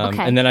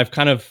 Okay. And then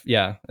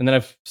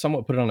I've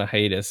somewhat put it on a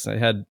hiatus.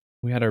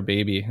 We had our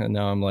baby, and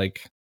now I'm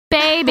like,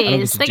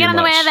 babies, they get in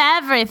the way of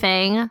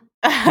everything.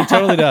 He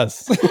totally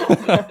does.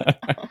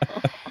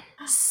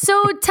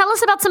 So tell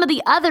us about some of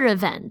the other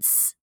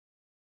events.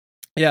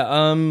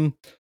 Yeah.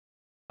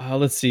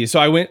 Let's see. So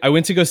I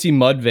went to go see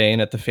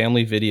Mudvayne at the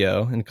Family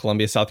Video in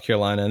Columbia, South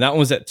Carolina, and that one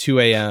was at 2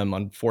 a.m.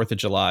 on 4th of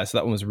July. So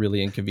that one was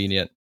really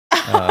inconvenient.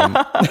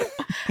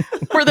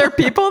 Were there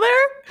people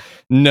there?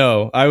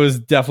 No, I was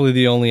definitely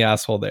the only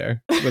asshole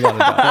there, without a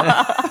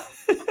doubt.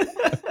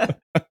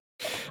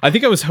 I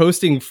think I was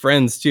hosting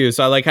friends too.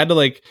 So I like had to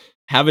like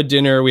have a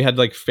dinner. We had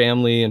like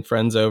family and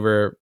friends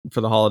over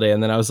for the holiday.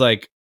 And then I was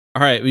like,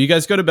 all right, well, you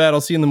guys go to bed.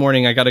 I'll see you in the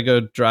morning. I got to go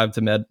drive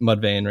to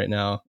Mudvayne right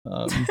now.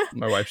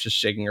 My wife's just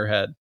shaking her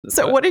head.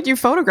 So what did you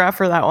photograph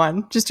for that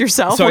one? Just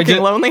yourself So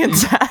looking lonely and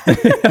sad?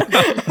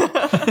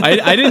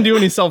 I didn't do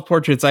any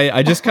self-portraits.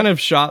 I just kind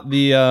of shot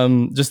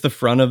the just the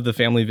front of the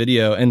family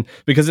video. And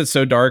because it's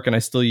so dark and I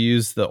still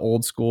use the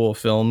old school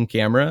film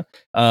camera,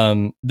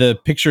 the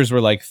pictures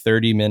were like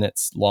 30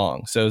 minutes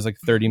long. So it was like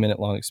 30-minute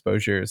long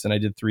exposures. And I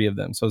did 3 of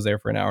them. So I was there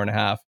for an hour and a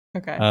half.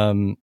 Okay.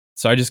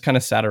 So I just kind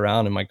of sat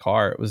around in my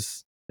car.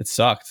 It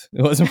sucked.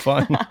 It wasn't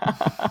fun.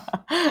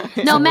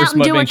 No Mountain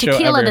Dew or Mudvayne show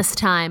tequila ever. this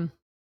time.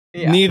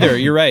 Yeah. Neither.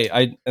 You're right.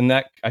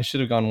 I should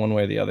have gone one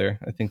way or the other.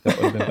 I think that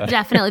would have been better.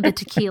 Definitely the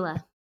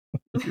tequila.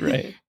 You're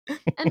right.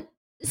 And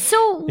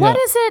so what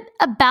is it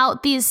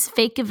about these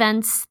fake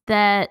events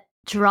that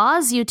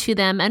draws you to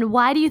them, and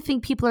why do you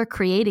think people are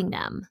creating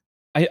them?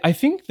 I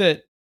think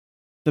that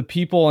the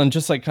people, and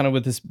just like kind of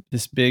with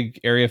this big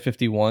Area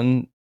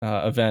 51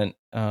 event,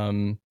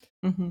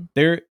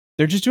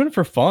 they're just doing it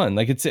for fun.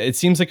 Like it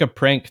seems like a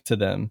prank to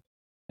them.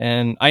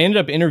 And I ended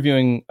up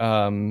interviewing,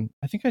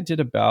 I think I did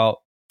about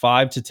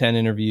 5 to 10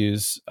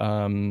 interviews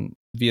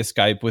via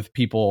Skype with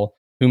people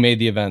who made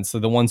the events. So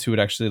the ones who would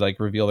actually like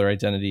reveal their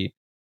identity.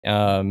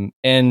 And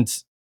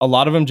a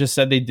lot of them just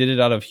said they did it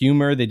out of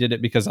humor. They did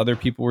it because other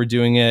people were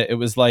doing it. It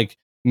was like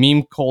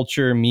meme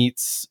culture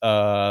meets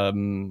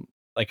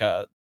like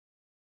a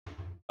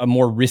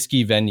more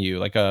risky venue,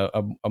 like a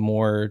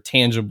more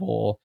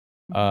tangible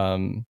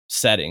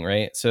setting,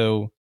 right?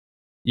 So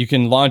you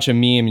can launch a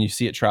meme and you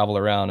see it travel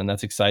around, and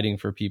that's exciting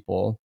for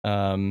people,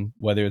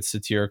 whether it's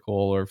satirical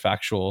or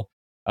factual.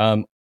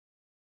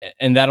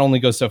 And that only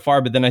goes so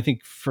far. But then I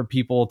think for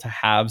people to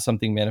have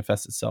something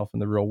manifest itself in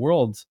the real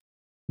world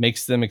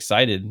makes them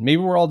excited.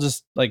 Maybe we're all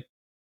just like,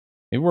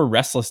 maybe we're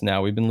restless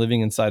now. We've been living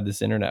inside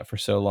this internet for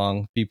so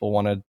long. People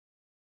want to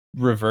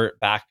revert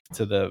back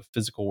to the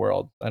physical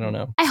world. I don't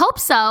know. I hope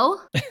so.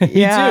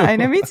 Yeah, I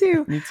know. Me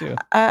too. Me too.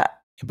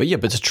 But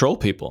to troll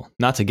people,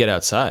 not to get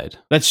outside.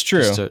 That's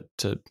true. Just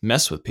to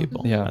mess with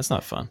people. Yeah. That's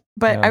not fun.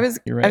 But Yeah, I was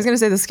you're right. going to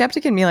say the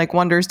skeptic in me like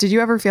wonders, did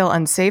you ever feel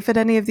unsafe at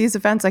any of these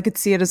events? I could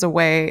see it as a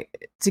way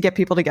to get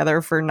people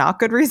together for not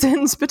good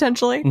reasons,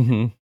 potentially.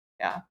 Mm-hmm.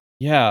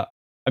 Yeah.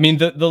 I mean,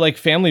 the like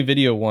family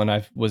video one,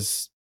 I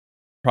was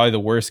probably the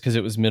worst because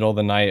it was middle of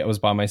the night. I was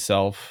by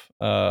myself.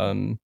 I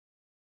mean,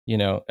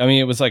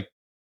 it was like,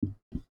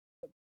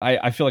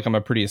 I feel like I'm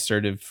a pretty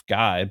assertive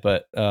guy,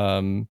 but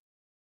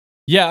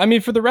yeah, I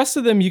mean, for the rest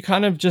of them, you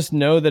kind of just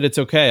know that it's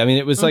okay. I mean,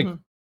 it was like,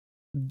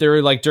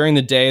 they're like during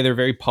the day, they're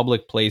very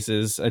public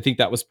places. I think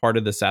that was part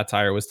of the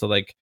satire, was to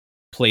like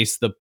place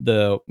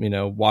the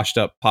washed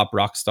up pop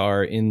rock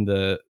star in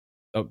the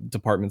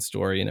department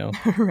store,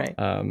 Right.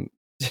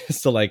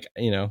 just to like,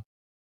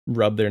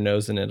 rub their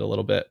nose in it a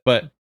little bit.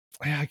 But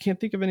yeah, I can't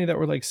think of any that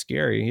were like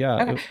scary.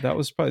 Yeah, Okay. that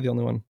was probably the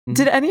only one. Mhm.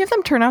 Did any of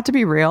them turn out to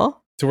be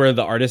real? To where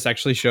the artist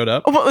actually showed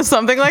up? Well,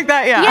 something like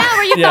that, yeah. Yeah,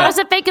 where you Yeah. thought it was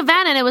a fake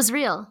event and it was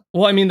real.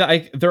 Well, I mean,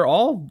 they're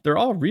all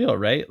real,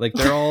 right? Like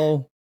they're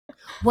all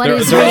What They're-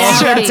 is they're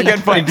all- reality? That's a good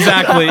point.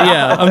 exactly.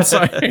 Yeah, I'm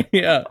sorry.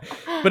 Yeah,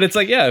 but it's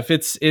like, yeah, if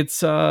it's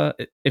if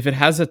it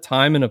has a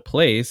time and a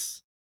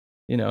place,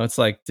 it's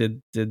like,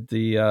 did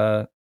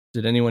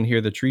anyone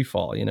hear the tree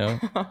fall?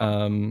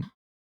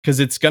 Because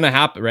it's gonna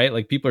happen, right?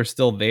 Like people are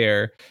still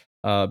there.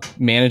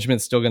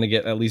 Management's still gonna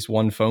get at least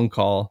one phone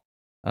call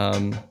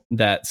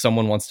that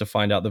someone wants to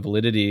find out the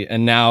validity.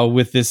 And now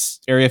with this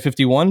Area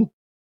 51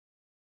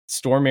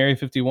 Storm Area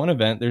 51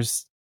 event,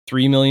 there's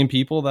 3 million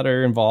people that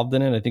are involved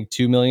in it. I think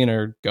 2 million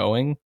are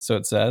going. So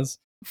it says.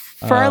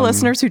 For our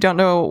listeners who don't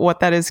know what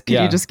that is, could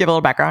yeah. you just give a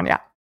little background? Yeah.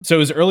 So it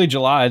was early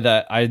July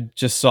that I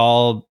just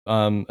saw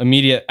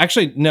immediate.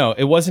 Actually, no,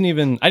 it wasn't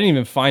even. I didn't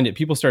even find it.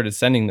 People started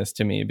sending this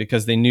to me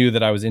because they knew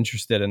that I was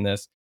interested in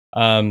this.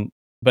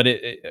 But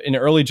in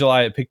early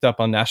July, it picked up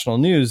on national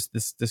news.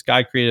 This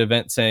guy created an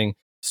event saying,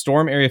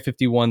 "Storm Area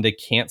 51. They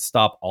can't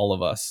stop all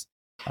of us."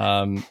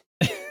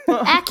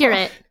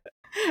 Accurate.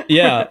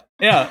 Yeah.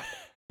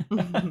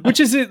 Which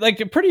is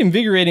like a pretty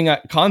invigorating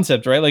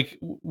concept, right? Like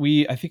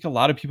I think a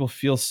lot of people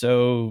feel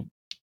so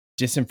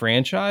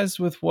disenfranchised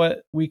with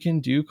what we can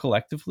do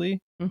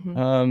collectively,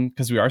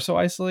 because we are so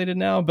isolated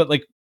now. But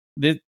like,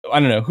 I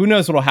don't know, who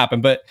knows what'll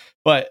happen. But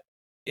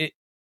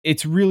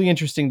it's really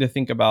interesting to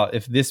think about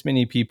if this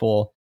many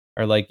people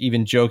are like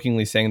even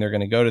jokingly saying they're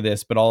going to go to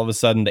this, but all of a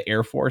sudden the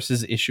Air Force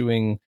is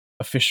issuing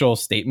official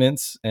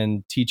statements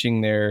and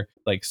teaching their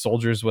like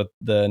soldiers what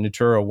the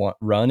Natura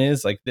run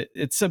is. Like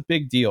it's a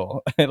big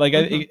deal. Like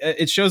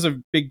it shows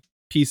a big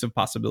piece of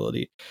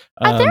possibility.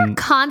 Are there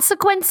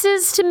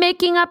consequences to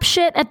making up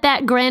shit at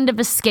that grand of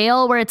a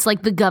scale where it's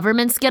like the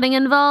government's getting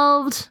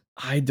involved?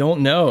 I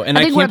don't know. And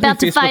I think we're about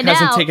to Facebook find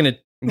hasn't out. taken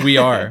it. We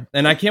are.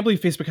 And I can't believe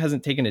Facebook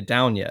hasn't taken it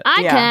down yet.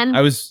 I can.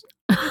 I was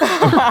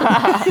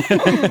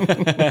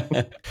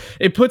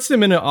it puts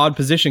them in an odd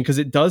position because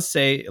it does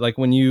say, like,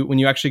 when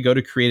you actually go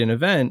to create an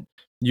event,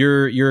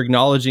 you're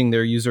acknowledging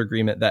their user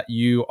agreement that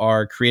you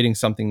are creating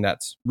something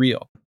that's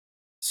real.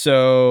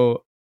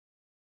 So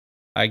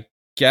I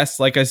guess,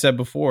 like I said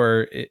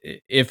before,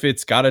 if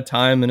it's got a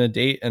time and a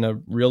date and a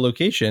real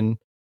location,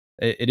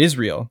 it is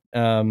real.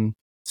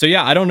 So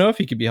yeah, I don't know if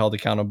he could be held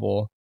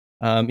accountable.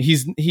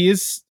 He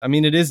is. I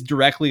mean, it is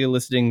directly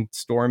eliciting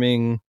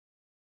storming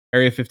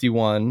Area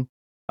 51,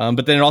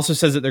 but then it also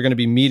says that they're going to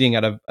be meeting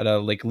at a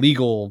like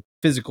legal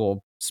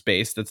physical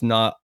space that's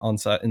not on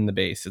site in the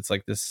base. It's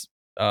like this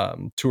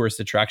tourist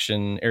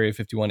attraction, Area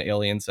 51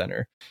 Alien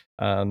Center,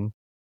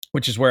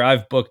 which is where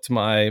I've booked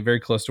very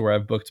close to where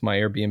I've booked my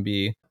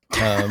Airbnb.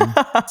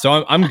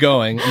 So I'm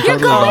going. I'm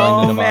totally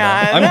going to Nevada.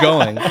 Man. I'm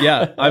going.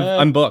 Yeah,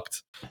 I'm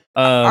booked.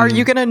 Are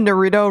you going to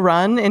Naruto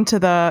run into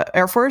the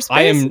Air Force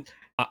base?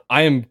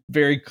 I am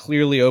very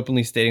clearly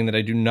openly stating that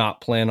I do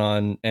not plan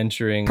on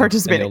entering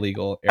an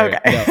illegal area.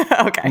 Okay. No,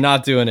 okay.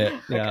 Not doing it.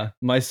 Yeah.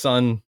 My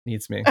son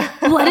needs me.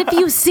 What if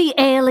you see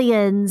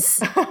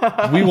aliens?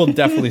 We will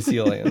definitely see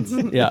aliens.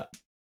 Yeah.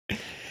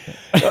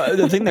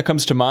 The thing that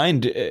comes to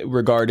mind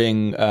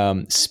regarding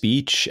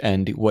speech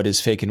and what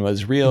is fake and what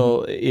is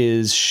real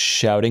is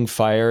shouting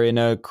fire in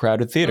a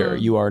crowded theater.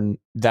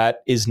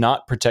 That is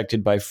not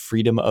protected by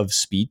freedom of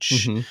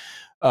speech.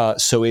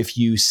 So if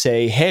you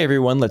say, hey,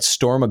 everyone, let's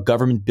storm a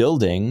government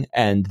building,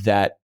 and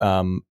that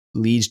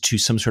leads to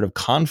some sort of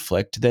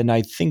conflict, then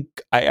I think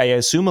I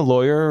assume a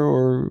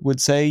lawyer would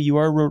say you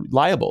are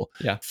liable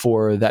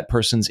for that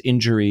person's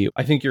injury.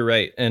 I think you're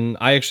right. And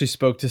I actually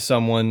spoke to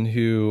someone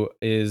who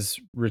is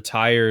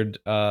retired,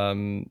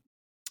 like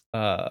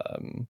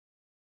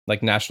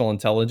national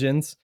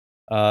intelligence.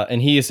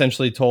 And he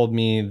essentially told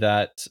me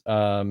that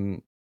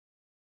the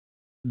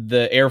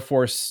Air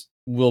Force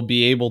will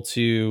be able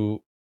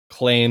to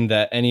claim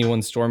that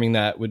anyone storming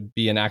that would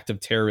be an act of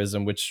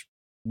terrorism, which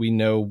we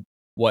know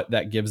what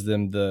that gives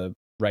them the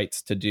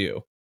rights to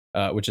do,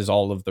 which is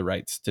all of the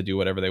rights to do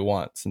whatever they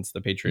want since the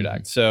Patriot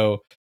Act.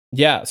 So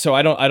yeah, so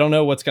I don't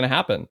know what's going to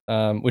happen,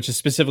 which is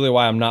specifically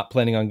why I'm not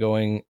planning on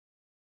going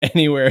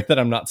anywhere that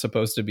I'm not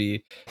supposed to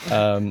be.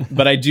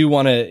 But I do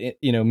want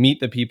to,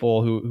 meet the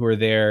people who are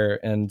there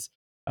and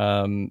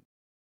kind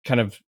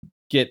of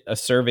get a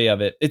survey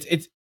of it.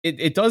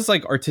 It does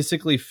like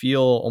artistically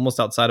feel almost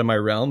outside of my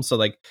realm. So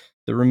like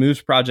the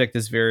Removed project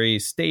is very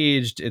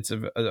staged. It's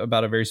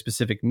about a very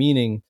specific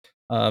meaning.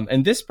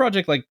 And this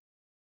project like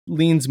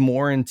leans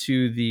more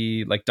into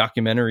the like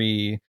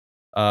documentary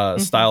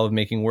style of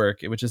making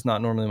work, which is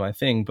not normally my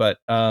thing, but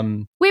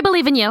we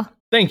believe in you.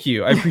 Thank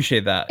you. I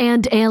appreciate that.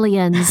 And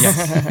aliens.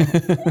 Yes.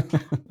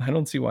 I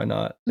don't see why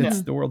not.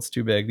 The world's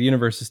too big. The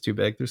universe is too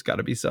big. There's got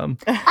to be some.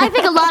 I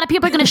think a lot of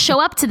people are going to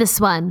show up to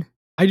this one.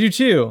 I do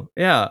too.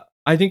 Yeah.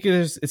 I think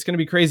it's going to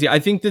be crazy. I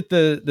think that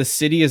the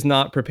city is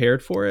not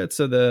prepared for it.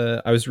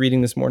 So I was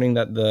reading this morning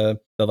that the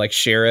like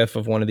sheriff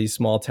of one of these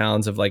small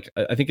towns of like,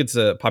 I think it's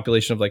a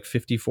population of like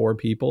 54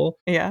 people.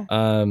 Yeah.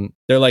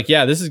 They're like,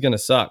 yeah, this is going to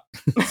suck.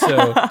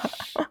 So,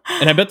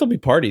 and I bet there'll be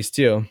parties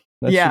too.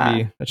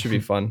 That should be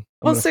fun.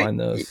 I'm going to find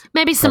those.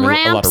 Maybe some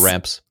ramps. A lot of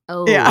ramps.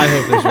 Oh. Yeah. I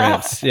hope there's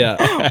ramps.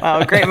 Yeah.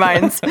 Wow, great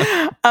minds.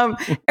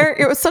 Eric,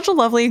 it was such a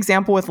lovely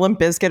example with Limp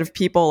Bizkit of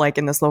people like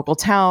in this local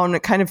town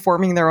kind of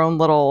forming their own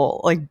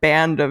little like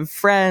band of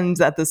friends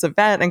at this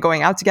event and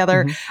going out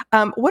together.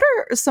 What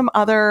are some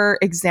other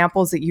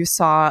examples that you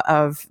saw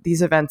of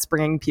these events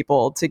bringing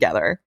people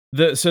together?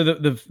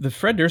 The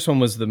Fred Durst one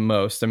was the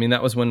most. I mean,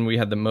 that was when we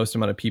had the most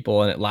amount of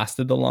people and it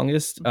lasted the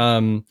longest.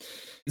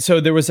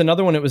 So there was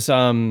another one. It was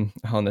on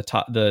the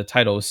top. The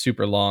title was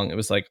super long. It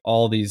was like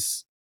all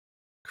these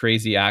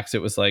crazy acts.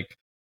 It was like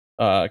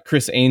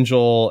Chris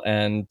Angel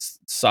and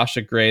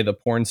Sasha Grey, the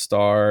porn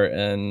star,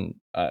 and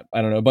I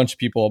don't know, a bunch of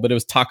people. But it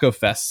was Taco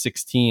Fest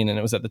 16, and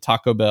it was at the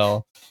Taco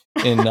Bell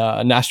in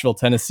Nashville,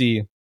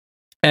 Tennessee.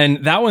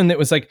 And that one, it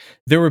was like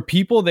there were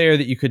people there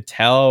that you could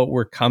tell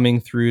were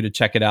coming through to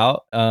check it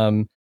out.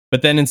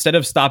 But then instead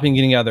of stopping,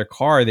 getting out of their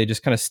car, they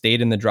just kind of stayed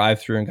in the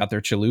drive-thru and got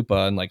their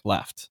chalupa and like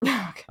left.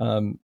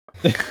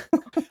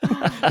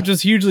 Which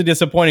was hugely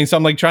disappointing. So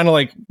I'm like trying to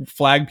like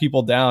flag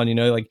people down,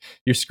 like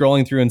you're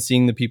scrolling through and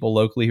seeing the people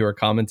locally who are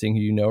commenting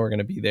who are going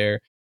to be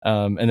there.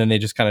 And then they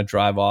just kind of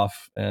drive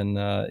off and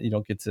you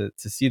don't get to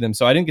see them.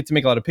 So I didn't get to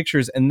make a lot of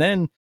pictures. And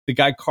then the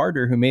guy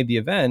Carter who made the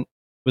event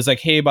was like,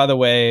 hey, by the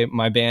way,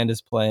 my band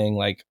is playing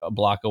like a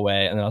block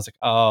away. And then I was like,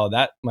 oh,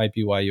 that might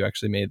be why you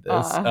actually made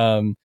this.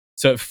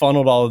 So it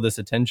funneled all of this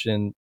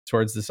attention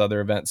towards this other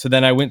event. So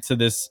then I went to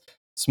this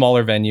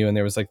smaller venue and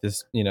there was like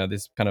this,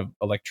 this kind of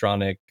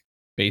electronic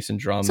bass and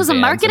drum. So it was a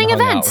marketing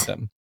event. With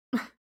them.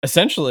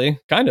 Essentially,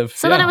 kind of.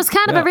 So then it was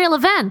kind of a real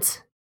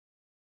event.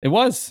 It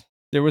was.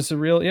 There was a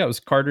real, it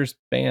was Carter's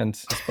band,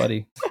 his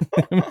buddy.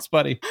 His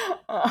buddy.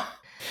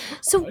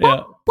 So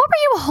what were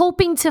you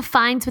hoping to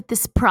find with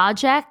this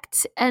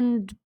project,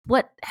 and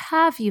what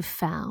have you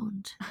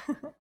found?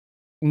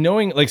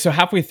 Knowing, like, so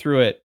halfway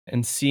through it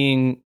and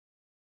seeing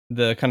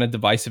the kind of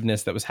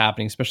divisiveness that was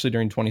happening, especially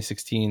during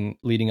 2016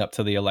 leading up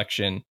to the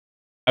election,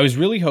 I was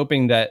really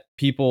hoping that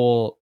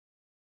people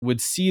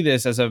would see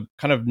this as a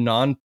kind of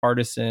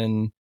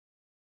nonpartisan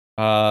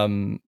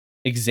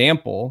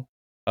example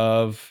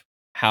of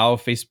how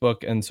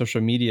Facebook and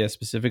social media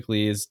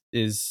specifically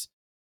is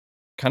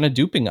kind of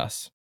duping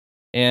us,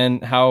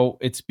 and how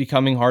it's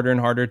becoming harder and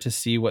harder to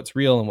see what's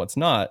real and what's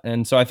not.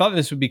 And so I thought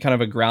this would be kind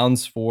of a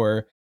grounds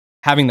for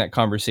having that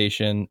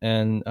conversation.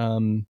 And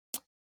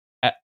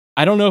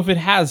I don't know if it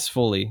has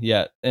fully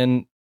yet.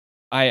 And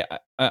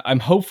I'm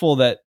hopeful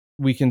that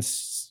we can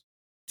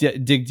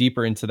dig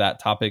deeper into that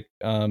topic.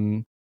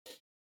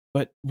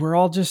 But we're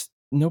all just,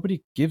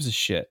 nobody gives a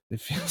shit,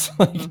 it feels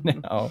like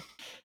now.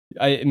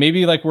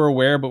 Maybe like we're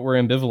aware, but we're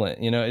ambivalent.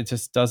 It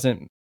just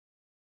doesn't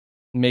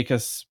make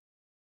us,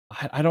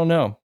 I don't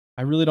know.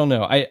 I really don't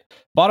know.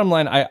 Bottom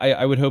line,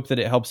 I would hope that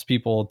it helps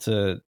people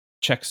to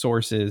check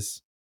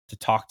sources, to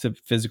talk to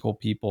physical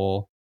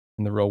people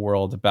in the real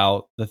world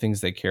about the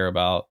things they care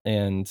about,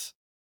 and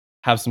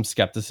have some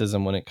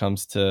skepticism when it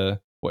comes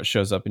to what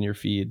shows up in your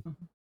feed.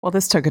 Well,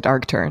 this took a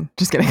dark turn.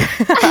 Just kidding. Well,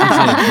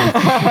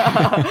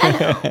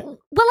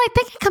 I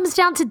think it comes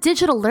down to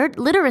digital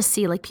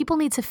literacy. Like, people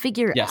need to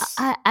figure. Yes.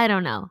 I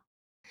don't know.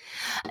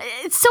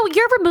 So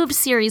your Removed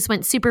series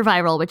went super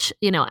viral, which,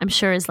 I'm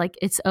sure is like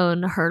its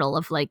own hurdle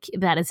of like,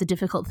 that is a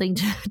difficult thing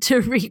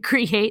to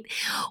recreate.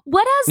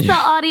 What has the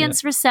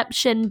audience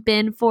reception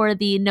been for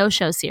the No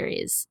Show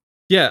series?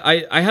 Yeah,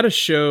 I had a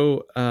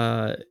show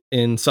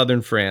in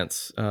southern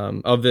France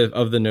of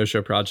the No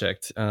Show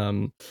project,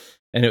 and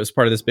it was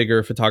part of this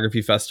bigger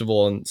photography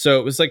festival, and so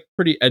it was like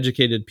pretty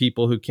educated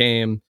people who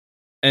came,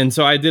 and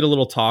so I did a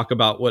little talk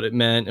about what it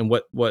meant and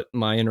what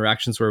my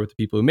interactions were with the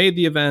people who made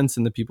the events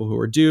and the people who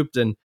were duped,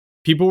 and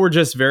people were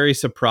just very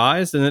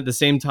surprised, and at the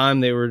same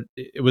time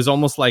it was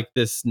almost like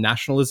this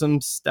nationalism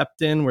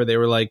stepped in where they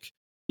were like,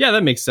 yeah,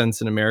 that makes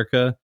sense in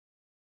America.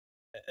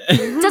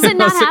 Does it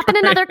not happen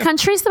in other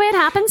countries the way it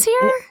happens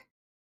here?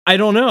 I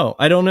don't know.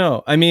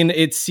 I mean,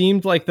 it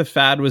seemed like the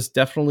fad was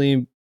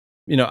definitely,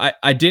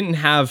 I didn't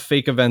have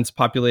fake events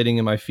populating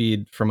in my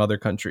feed from other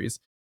countries.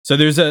 So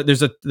there's an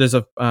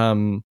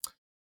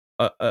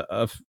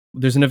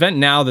event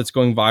now that's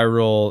going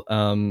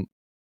viral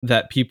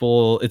that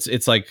people,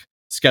 it's like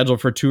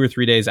scheduled for 2 or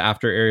 3 days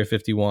after Area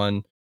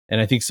 51.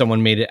 And I think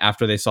someone made it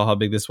after they saw how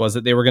big this was,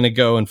 that they were going to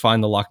go and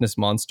find the Loch Ness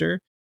Monster.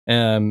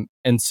 And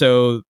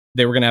so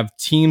they were going to have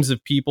teams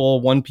of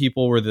people. One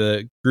people were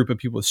the group of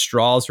people with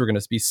straws who were going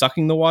to be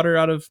sucking the water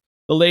out of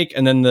the lake,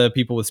 and then the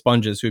people with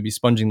sponges who would be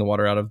sponging the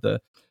water out of the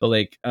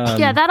lake.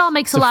 Yeah, that all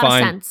makes a lot of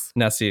sense.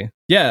 Nessie.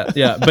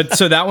 Yeah. But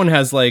so that one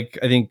has like,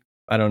 I think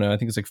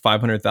it's like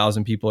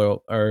 500,000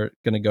 people are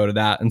going to go to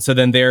that. And so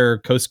then their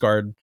Coast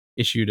Guard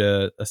issued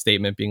a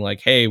statement being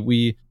like, hey,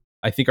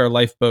 I think our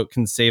lifeboat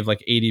can save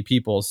like 80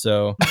 people.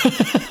 So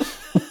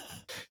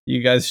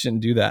you guys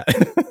shouldn't do that.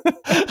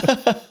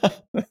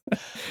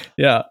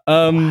 Yeah.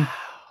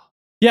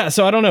 Yeah.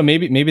 So I don't know.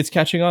 Maybe it's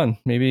catching on.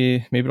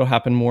 Maybe it'll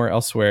happen more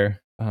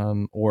elsewhere.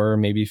 Or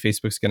maybe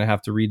Facebook's going to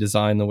have to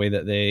redesign the way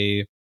that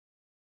they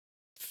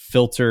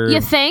filter.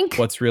 You think?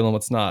 What's real and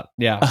what's not.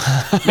 Yeah.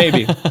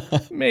 Maybe.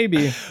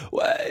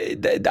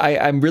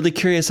 I'm really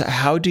curious.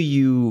 How do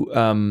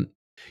you,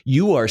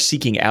 you are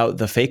seeking out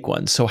the fake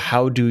ones. So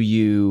how do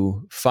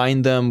you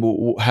find them?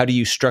 How do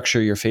you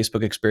structure your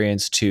Facebook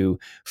experience to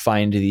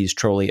find these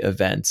trolly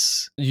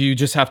events? You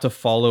just have to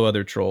follow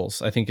other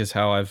trolls, I think, is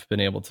how I've been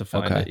able to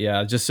find it.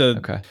 Yeah. Just so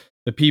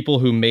the people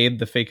who made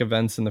the fake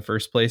events in the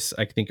first place,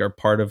 I think, are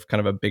part of kind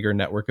of a bigger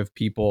network of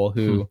people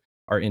who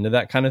are into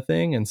that kind of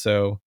thing. And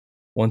so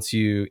once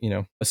you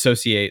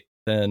associate,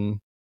 then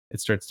it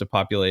starts to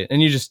populate.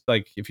 And you just,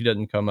 like, if you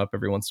didn't come up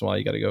every once in a while,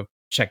 you got to go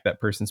check that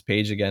person's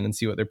page again and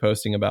see what they're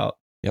posting about.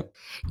 Yep.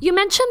 You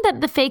mentioned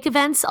that the fake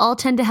events all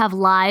tend to have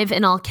live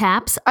in all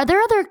caps. Are there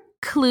other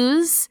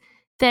clues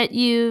that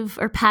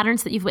or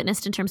patterns that you've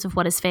witnessed in terms of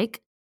what is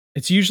fake?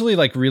 It's usually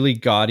like really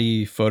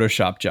gaudy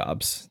Photoshop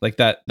jobs. Like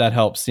that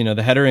helps.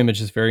 The header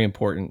image is very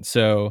important.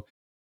 So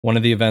one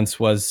of the events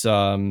was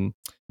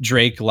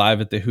Drake live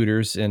at the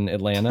Hooters in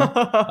Atlanta,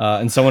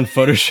 and someone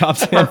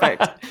photoshopped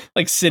him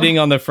like sitting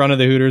on the front of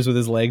the Hooters with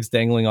his legs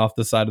dangling off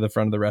the side of the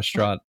front of the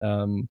restaurant.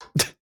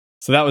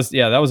 So that was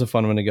a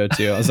fun one to go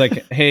to. I was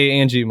like, hey,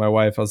 Angie, my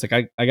wife, I was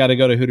like, I got to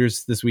go to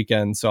Hooters this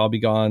weekend, so I'll be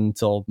gone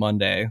till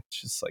Monday.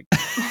 She's like,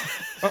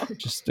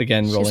 just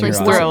again, rolling her eyes.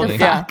 Thrilled.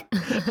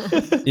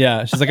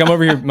 Yeah. She's like, I'm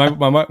over here. My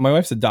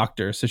wife's a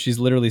doctor, so she's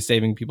literally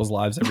saving people's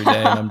lives every day.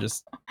 And I'm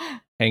just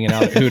hanging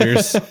out at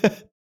Hooters,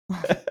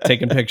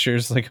 taking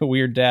pictures like a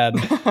weird dad.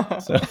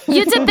 So.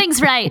 You did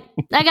things right.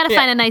 I got to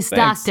find a nice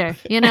doctor.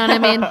 You know what I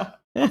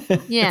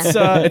mean?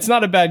 Yeah. It's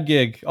not a bad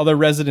gig, although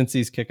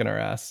residency's kicking our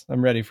ass.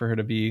 I'm ready for her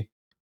to be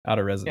out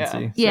of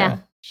residency. Yeah.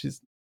 So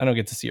I don't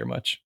get to see her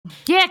much.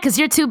 Yeah, because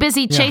you're too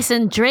busy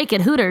chasing Drake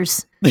at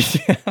Hooters.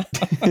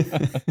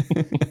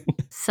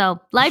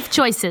 So, life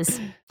choices.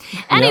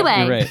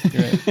 Anyway. Yep,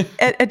 you're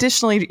right.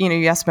 Additionally,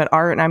 you asked about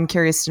art, and I'm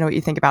curious to know what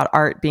you think about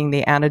art being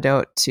the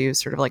antidote to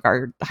sort of like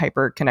our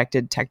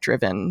hyper-connected,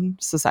 tech-driven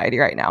society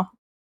right now.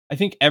 I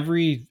think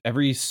every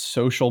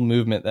social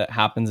movement that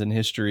happens in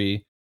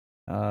history,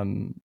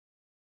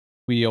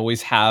 we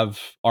always have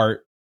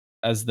art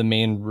as the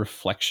main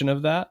reflection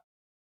of that.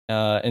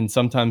 And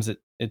sometimes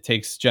it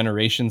takes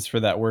generations for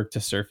that work to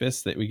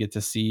surface, that we get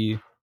to see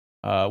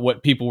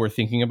what people were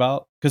thinking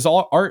about, because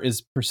all art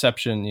is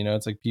perception.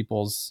 It's like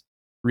people's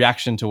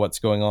reaction to what's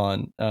going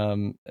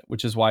on,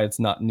 which is why it's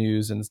not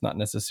news and it's not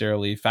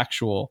necessarily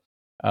factual.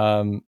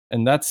 And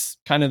that's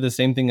kind of the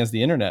same thing as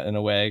the internet in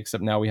a way,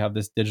 except now we have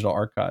this digital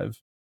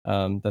archive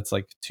that's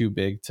like too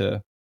big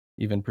to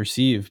even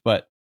perceive.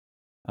 But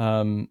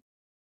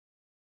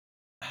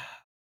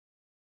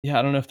yeah,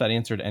 I don't know if that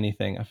answered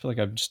anything. I feel like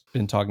I've just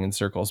been talking in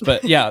circles.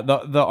 But yeah,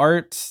 the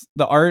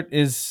art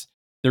is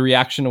the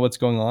reaction to what's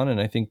going on,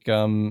 and I think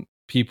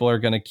people are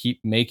going to keep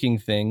making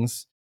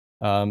things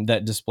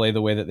that display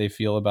the way that they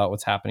feel about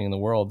what's happening in the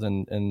world,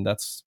 and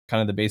that's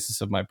kind of the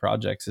basis of my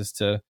projects. Is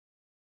to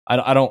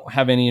I don't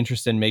have any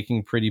interest in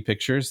making pretty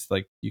pictures.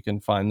 Like, you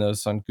can find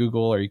those on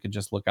Google, or you could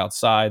just look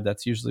outside.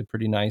 That's usually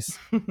pretty nice.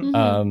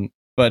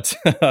 But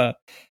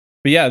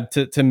yeah,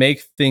 to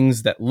make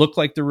things that look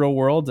like the real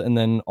world and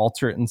then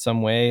alter it in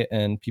some way,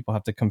 and people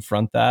have to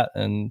confront that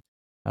and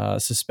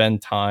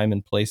suspend time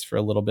and place for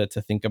a little bit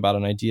to think about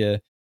an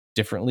idea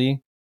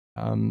differently.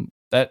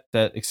 That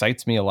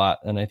excites me a lot,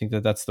 and I think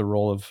that that's the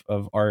role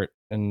of art,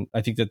 and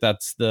I think that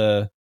that's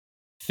the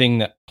thing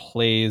that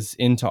plays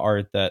into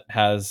art that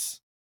has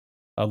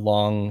a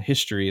long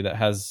history, that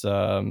has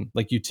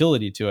like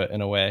utility to it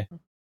in a way.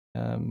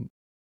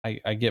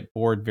 I get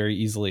bored very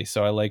easily,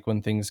 so I like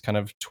when things kind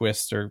of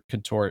twist or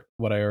contort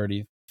what I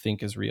already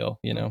think is real,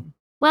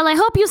 Well, I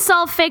hope you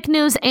solve fake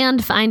news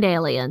and find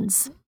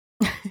aliens.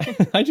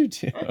 I do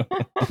too.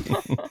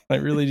 I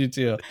really do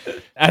too.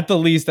 At the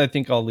least, I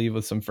think I'll leave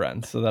with some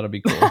friends, so that'll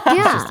be cool.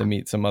 Just to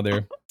meet some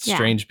other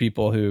strange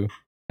people who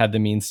had the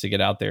means to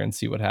get out there and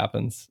see what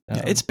happens.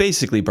 It's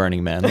basically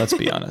Burning Man, let's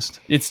be honest.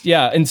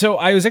 And so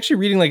I was actually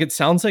reading, like, it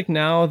sounds like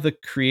now the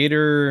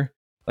creator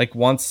like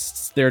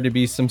wants there to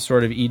be some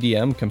sort of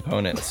EDM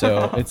component.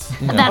 So it's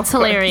that's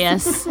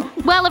hilarious.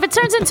 Well, if it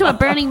turns into a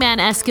Burning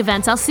Man-esque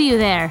event, I'll see you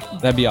there.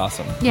 That'd be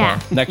awesome. Yeah.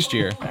 Well, next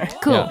year.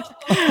 Cool.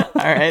 Yeah.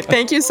 All right.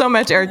 Thank you so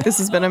much, Eric. This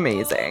has been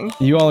amazing.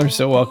 You all are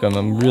so welcome.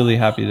 I'm really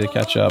happy to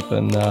catch up,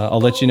 and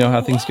I'll let you know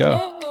how things go.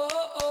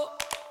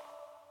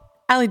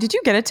 Allie, did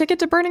you get a ticket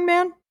to Burning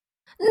Man?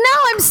 No,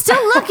 I'm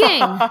still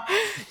looking.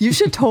 You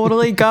should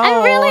totally go.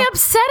 I'm really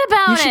upset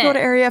about it. You should go to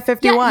Area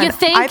 51. Yeah, you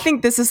think? I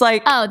think this is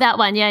like... Oh, that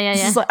one. Yeah.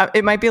 This is like,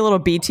 it might be a little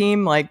B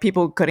team, like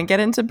people couldn't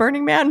get into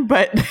Burning Man,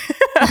 but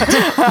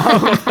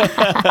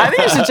I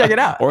think you should check it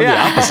out. Or the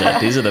opposite.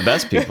 These are the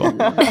best people.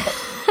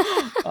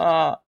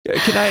 I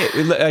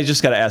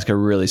just got to ask a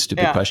really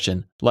stupid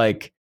question.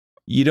 Like,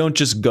 you don't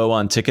just go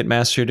on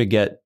Ticketmaster to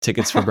get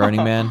tickets for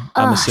Burning Man,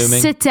 I'm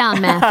assuming? Sit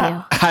down,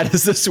 Matthew. How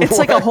does this work? It's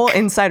like a whole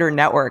insider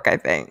network, I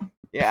think.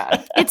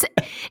 Yeah. It's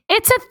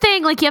a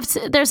thing. Like,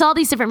 there's all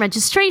these different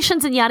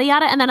registrations and yada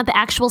yada, and then at the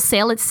actual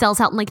sale, it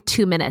sells out in like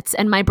 2 minutes.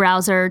 And my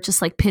browser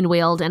just like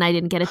pinwheeled, and I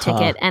didn't get a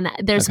ticket. And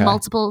there's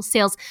multiple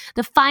sales.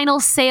 The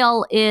final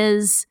sale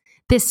is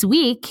this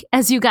week.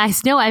 As you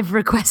guys know, I've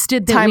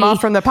requested that time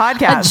off from the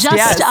podcast.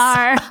 Adjust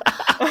our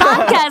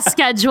podcast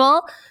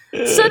schedule so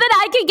that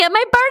I can get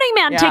my Burning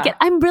Man ticket.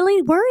 I'm really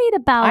worried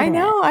about it. I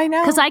know.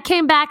 Because I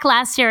came back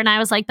last year and I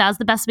was like, that was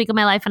the best week of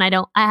my life.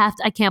 And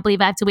I can't believe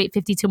I have to wait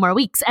 52 more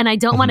weeks. And I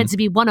don't want it to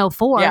be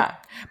 104. Yeah.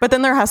 But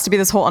then there has to be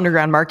this whole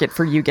underground market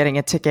for you getting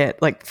a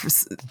ticket. Like,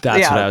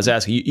 that's what I was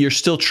asking. You're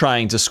still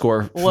trying to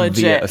score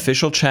via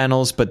official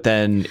channels, but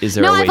then is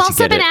there a way to get it? No, I've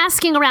also been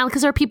asking around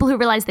because there are people who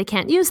realize they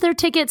can't use their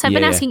tickets. I've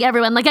been asking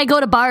everyone. Like, I go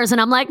to bars and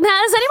I'm like, is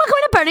anyone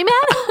going to Burning Man?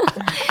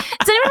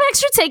 Does anyone have an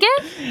extra ticket?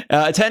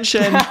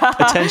 Attention.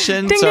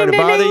 Ding, Sorry ding, to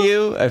ding, bother ding.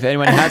 you. If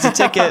anyone has a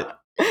ticket.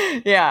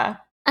 Yeah.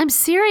 I'm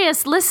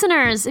serious.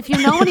 Listeners, if you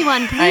know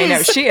anyone, please. I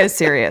know. She is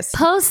serious.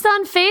 Post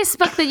on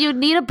Facebook that you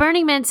need a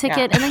Burning Man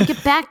ticket and then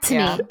get back to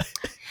me.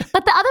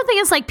 But the other thing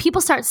is, like,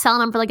 people start selling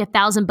them for like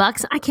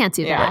 $1,000. I can't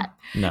do that.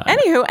 No.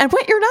 Anywho, and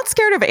what, you're not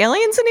scared of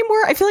aliens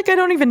anymore? I feel like I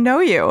don't even know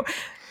you.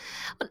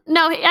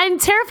 No, I'm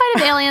terrified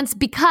of aliens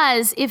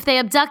because if they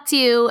abduct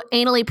you,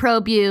 anally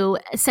probe you,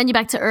 send you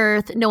back to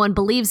Earth, no one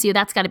believes you,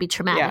 that's got to be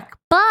traumatic. Yeah.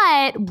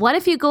 But what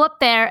if you go up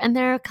there and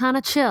they're kind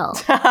of chill?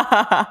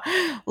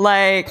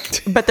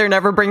 Like, but they're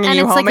never bringing and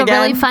you it's home like again?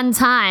 a really fun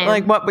time.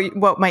 Like,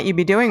 what might you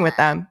be doing with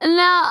them? No,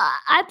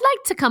 I'd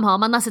like to come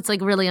home unless it's like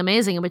really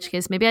amazing, in which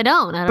case maybe I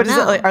don't. I don't But know. is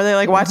it like, are they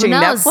like watching Who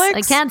knows? Netflix?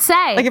 I can't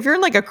say. Like, if you're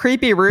in like a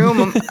creepy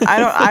room,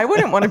 I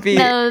wouldn't want to be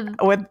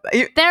with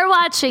you. They're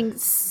watching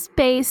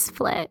space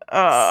flick.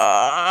 All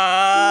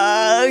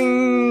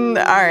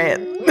right.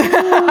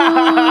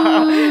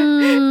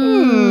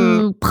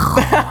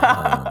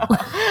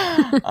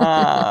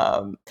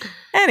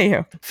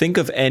 Anywho, think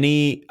of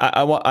any.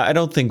 I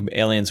don't think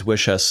aliens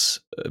wish us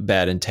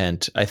bad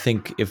intent. I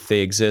think if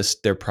they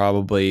exist, they're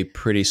probably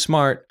pretty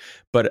smart.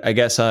 But I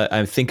guess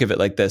I think of it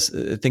like this: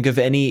 think of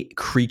any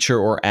creature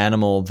or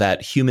animal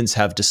that humans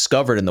have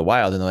discovered in the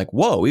wild, and they're like,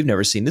 "Whoa, we've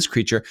never seen this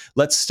creature.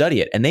 Let's study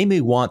it." And they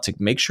may want to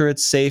make sure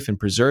it's safe and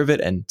preserve it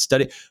and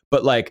study,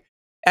 but like,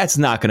 that's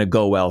not going to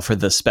go well for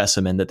the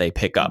specimen that they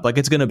pick up. Like,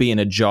 it's going to be in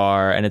a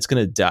jar and it's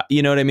going to die.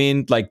 You know what I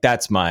mean? Like,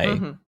 that's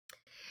my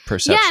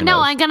perception. Yeah,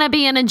 no, I'm going to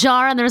be in a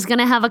jar and there's going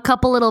to have a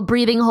couple little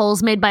breathing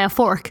holes made by a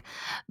fork.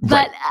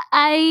 But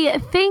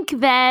I think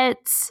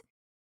that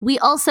we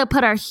also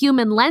put our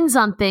human lens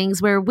on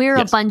things where we're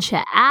Yes. a bunch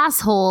of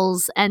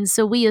assholes. And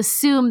so we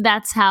assume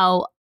that's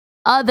how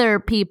other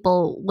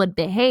people would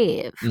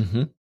behave.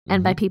 Mm-hmm.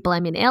 And by people, I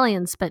mean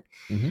aliens, but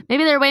Mhm.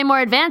 maybe they're way more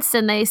advanced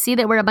and they see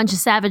that we're a bunch of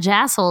savage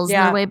assholes and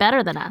Yeah. they're way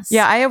better than us.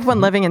 Yeah, I have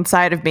one living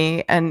inside of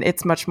me, and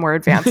it's much more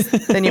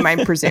advanced than you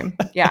might presume.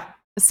 Yeah.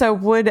 So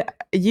would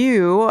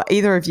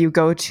either of you,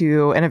 go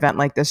to an event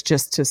like this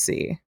just to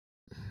see?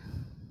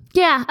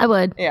 Yeah, I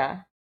would. Yeah.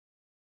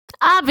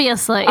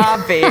 Obviously.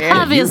 Obviously.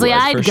 Obviously, You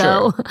would, I'd for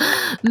go.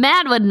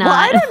 Matt would not. Well,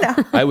 I don't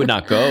know. I would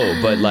not go,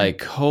 but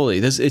like, holy,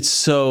 it's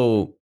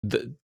so.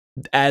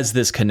 As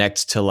this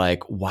connects to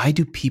like, why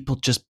do people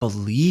just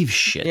believe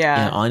shit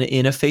Yeah.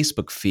 in a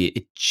Facebook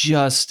feed?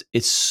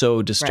 It's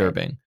so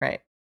disturbing. Right.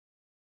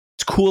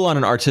 It's cool on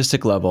an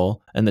artistic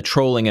level and the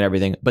trolling and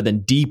everything, but then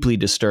deeply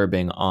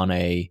disturbing on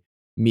a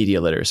media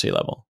literacy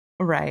level.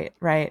 Right.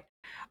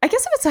 I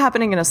guess if it's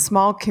happening in a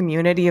small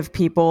community of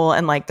people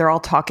and like they're all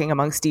talking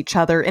amongst each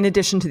other in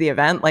addition to the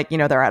event, like,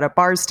 they're at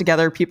bars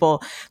together,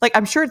 people, like,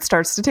 I'm sure it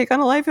starts to take on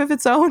a life of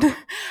its own,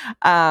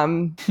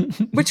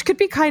 which could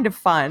be kind of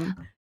fun.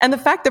 And the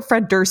fact that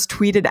Fred Durst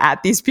tweeted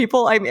at these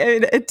people, I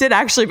mean, it did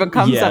actually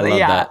become something. I love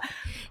Yeah. that.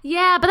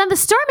 Yeah, but then the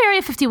Storm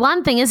Area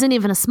 51 thing isn't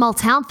even a small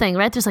town thing,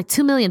 right? There's like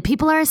 2 million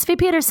people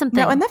RSVP'd or something.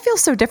 No, and that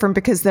feels so different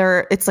because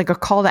it's like a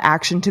call to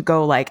action to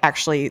go like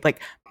actually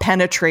like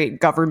penetrate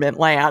government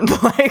land.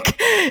 Like,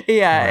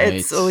 yeah, Right.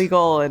 it's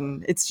illegal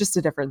and it's just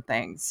a different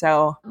thing.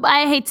 So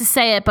I hate to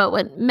say it, but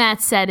what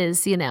Matt said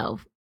is,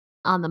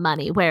 on the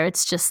money, where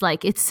it's just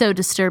like, it's so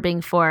disturbing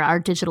for our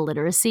digital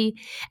literacy.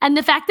 And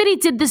the fact that he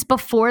did this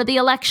before the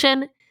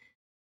election,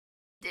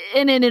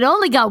 and it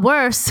only got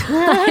worse.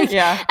 Like,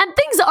 yeah. and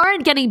things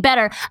aren't getting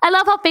better. I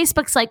love how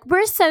Facebook's like,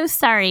 we're so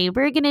sorry,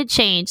 we're going to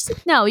change. It's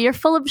like, no, you're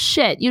full of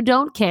shit. You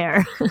don't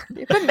care.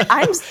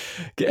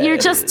 You're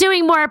just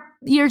hiring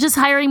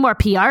more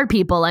PR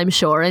people, I'm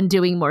sure, and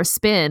doing more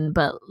spin.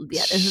 But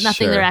yeah, there's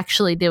nothing Sure. they're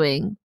actually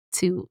doing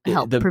to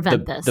help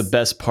prevent this. The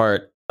best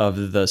part of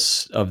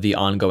the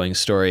ongoing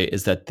story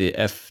is that the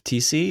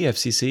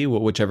FCC,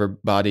 whichever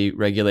body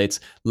regulates,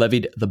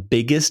 levied the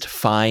biggest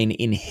fine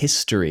in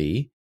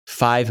history,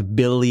 $5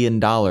 billion,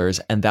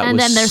 and then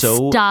their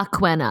stock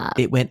went up.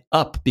 It went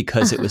up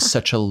because it was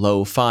such a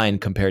low fine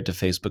compared to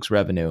Facebook's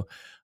revenue.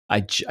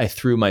 I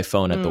threw my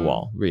phone at the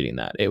wall reading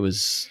that. It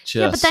was just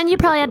yeah, but then you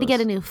probably had to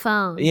ridiculous. get a new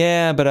phone.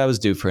 Yeah, but I was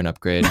due for an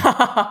upgrade.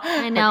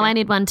 I know, I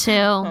need one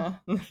too.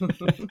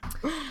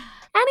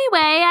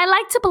 Anyway, I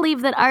like to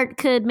believe that art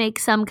could make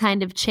some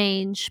kind of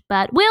change,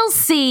 but we'll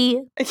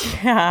see.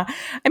 Yeah.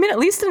 I mean, at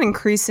least an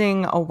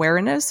increasing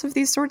awareness of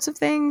these sorts of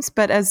things.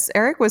 But as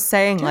Eric was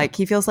saying, like,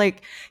 he feels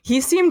like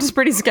he seemed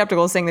pretty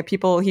skeptical, saying that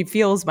people he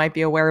feels might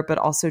be aware, but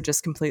also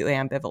just completely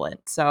ambivalent.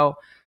 So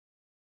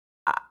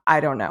I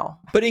don't know.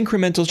 But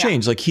incremental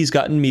change, like he's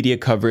gotten media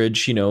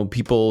coverage,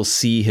 people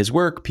see his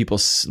work, people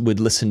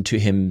would listen to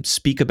him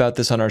speak about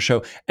this on our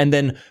show. And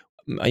then,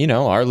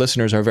 our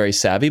listeners are very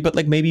savvy, but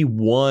like maybe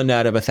 1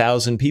 out of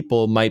 1,000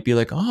 people might be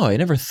like, oh, I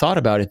never thought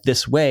about it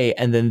this way.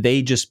 And then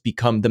they just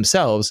become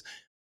themselves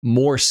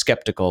more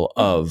skeptical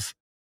of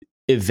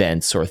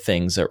events or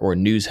things or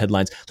news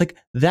headlines. Like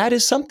that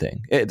is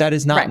something. That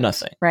is not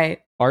nothing. Right.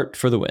 Art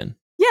for the win.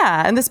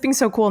 Yeah, and this being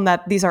so cool in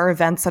that these are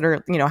events that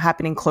are,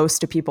 happening close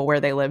to people where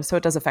they live, so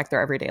it does affect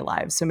their everyday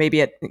lives. So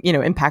maybe it,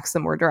 impacts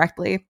them more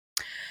directly.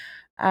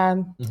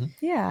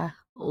 Yeah.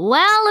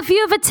 Well, if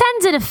you've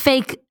attended a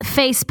fake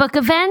Facebook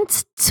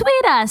event,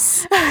 tweet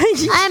us.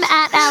 I'm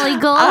at Allie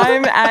Gold.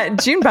 I'm at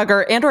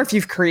Junebugger, and or if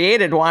you've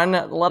created one,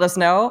 let us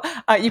know.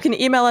 You can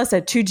email us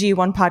at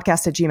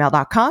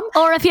 2g1podcast@gmail.com.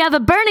 Or if you have a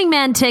Burning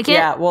Man ticket,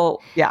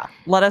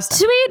 let us know.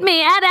 tweet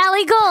me at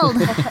Allie Gold.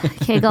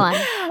 Okay, go on.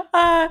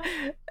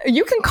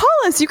 You can call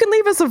us. You can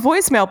leave us a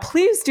voicemail.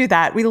 Please do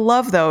that. We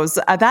love those.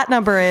 That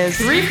number is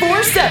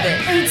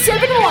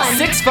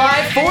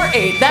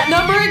 347-871-6548. That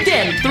number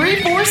again,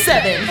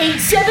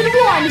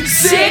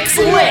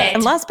 347-871-6LIT.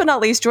 And last but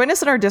not least, join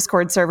us in our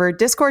Discord server,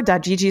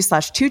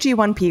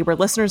 discord.gg/2g1p, where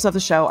listeners of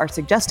the show are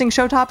suggesting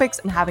show topics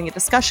and having a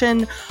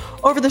discussion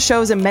over the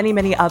shows and many,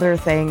 many other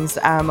things.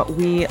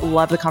 We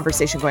love the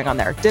conversation going on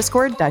there.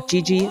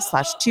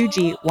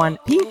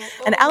 Discord.gg/2g1p.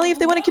 And Allie, if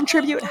they want to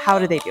contribute, how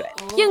do they do it?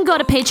 You can go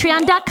to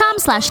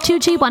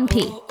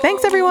patreon.com/2g1p.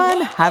 Thanks,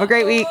 everyone. Have a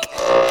great week.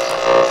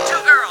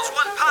 Two Girls,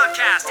 One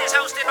Podcast is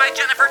hosted by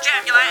Jennifer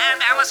Jamula and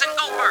Allison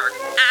Goldberg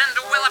and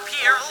will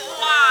appear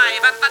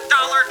live at the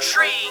Dollar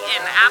Tree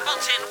in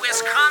Appleton,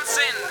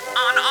 Wisconsin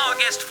on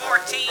August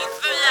 14th.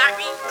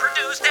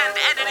 Produced and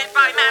edited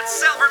by Matt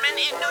Silverman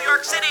in New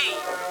York City.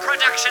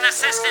 Production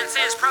assistance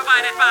is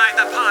provided by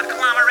The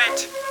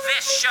Podglomerate.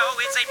 This show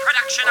is a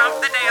production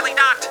of The Daily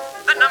Dot,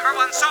 the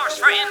 #1 source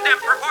for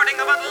in-depth reporting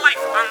about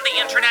life on the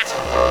internet.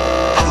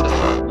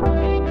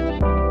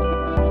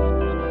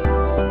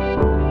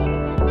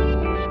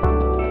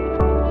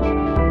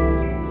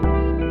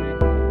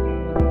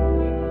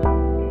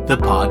 The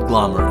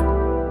Podglomerate.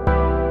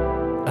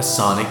 A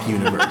sonic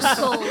universe.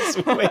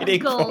 Gold.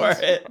 Waiting Gold. for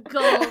it.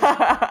 Gold.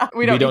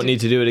 We We don't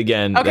need to do it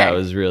again. Okay. That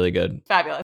was really good. Fabulous.